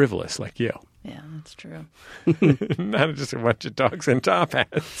all frivolous like you. Yeah, that's true. Not just a bunch of dogs in top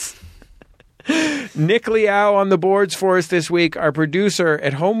hats. Nick Liao on the boards for us this week, our producer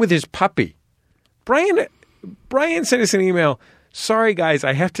at home with his puppy. Brian sent us an email. Sorry, guys,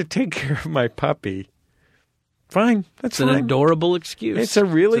 I have to take care of my puppy. Fine, that's It's an adorable excuse. It's a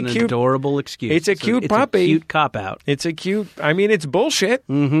really cute, adorable excuse. It's a cute puppy. It's a cute cop out. It's a cute. I mean, it's bullshit.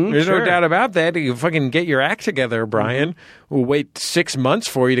 There's no doubt about that. You fucking get your act together, Brian. We'll wait 6 months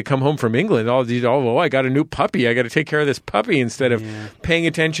for you to come home from England. I got a new puppy. I got to take care of this puppy instead of paying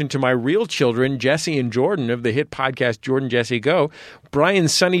attention to my real children, Jesse and Jordan of the hit podcast Jordan Jesse Go. Brian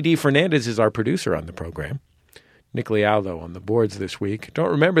Sonny D. Fernandez is our producer on the program. Nick Liao, though, on the boards this week. Don't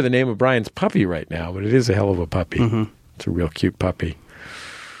remember the name of Brian's puppy right now, but it is a hell of a puppy. It's a real cute puppy.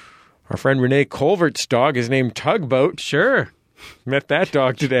 Our friend Renee Colvert's dog is named Tugboat. Sure. Met that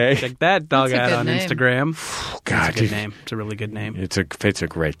dog today. Check that dog That's a out good on name. Instagram. God, It's a good name. It's a really good name. It's a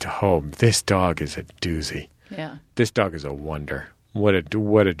great home. This dog is a doozy. Yeah. This dog is a wonder. What a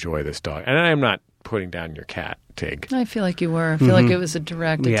joy this dog. And I'm not putting down your cat, Tig. I feel like you were. I feel like it was a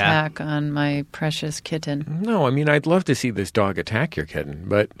direct attack on my precious kitten. No, I mean, I'd love to see this dog attack your kitten,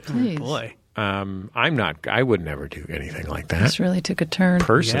 but Please. Boy. I'm not. I would never do anything like that. This really took a turn.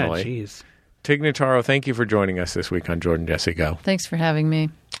 Personally. Yeah, jeez. Tig Notaro, thank you for joining us this week on Jordan Jesse Go. Thanks for having me.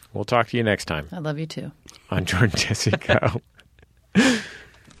 We'll talk to you next time I love you too. on Jordan Jesse Go.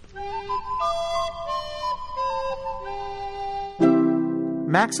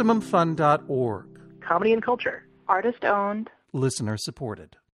 MaximumFun.org. Comedy and culture. Artist owned. Listener supported.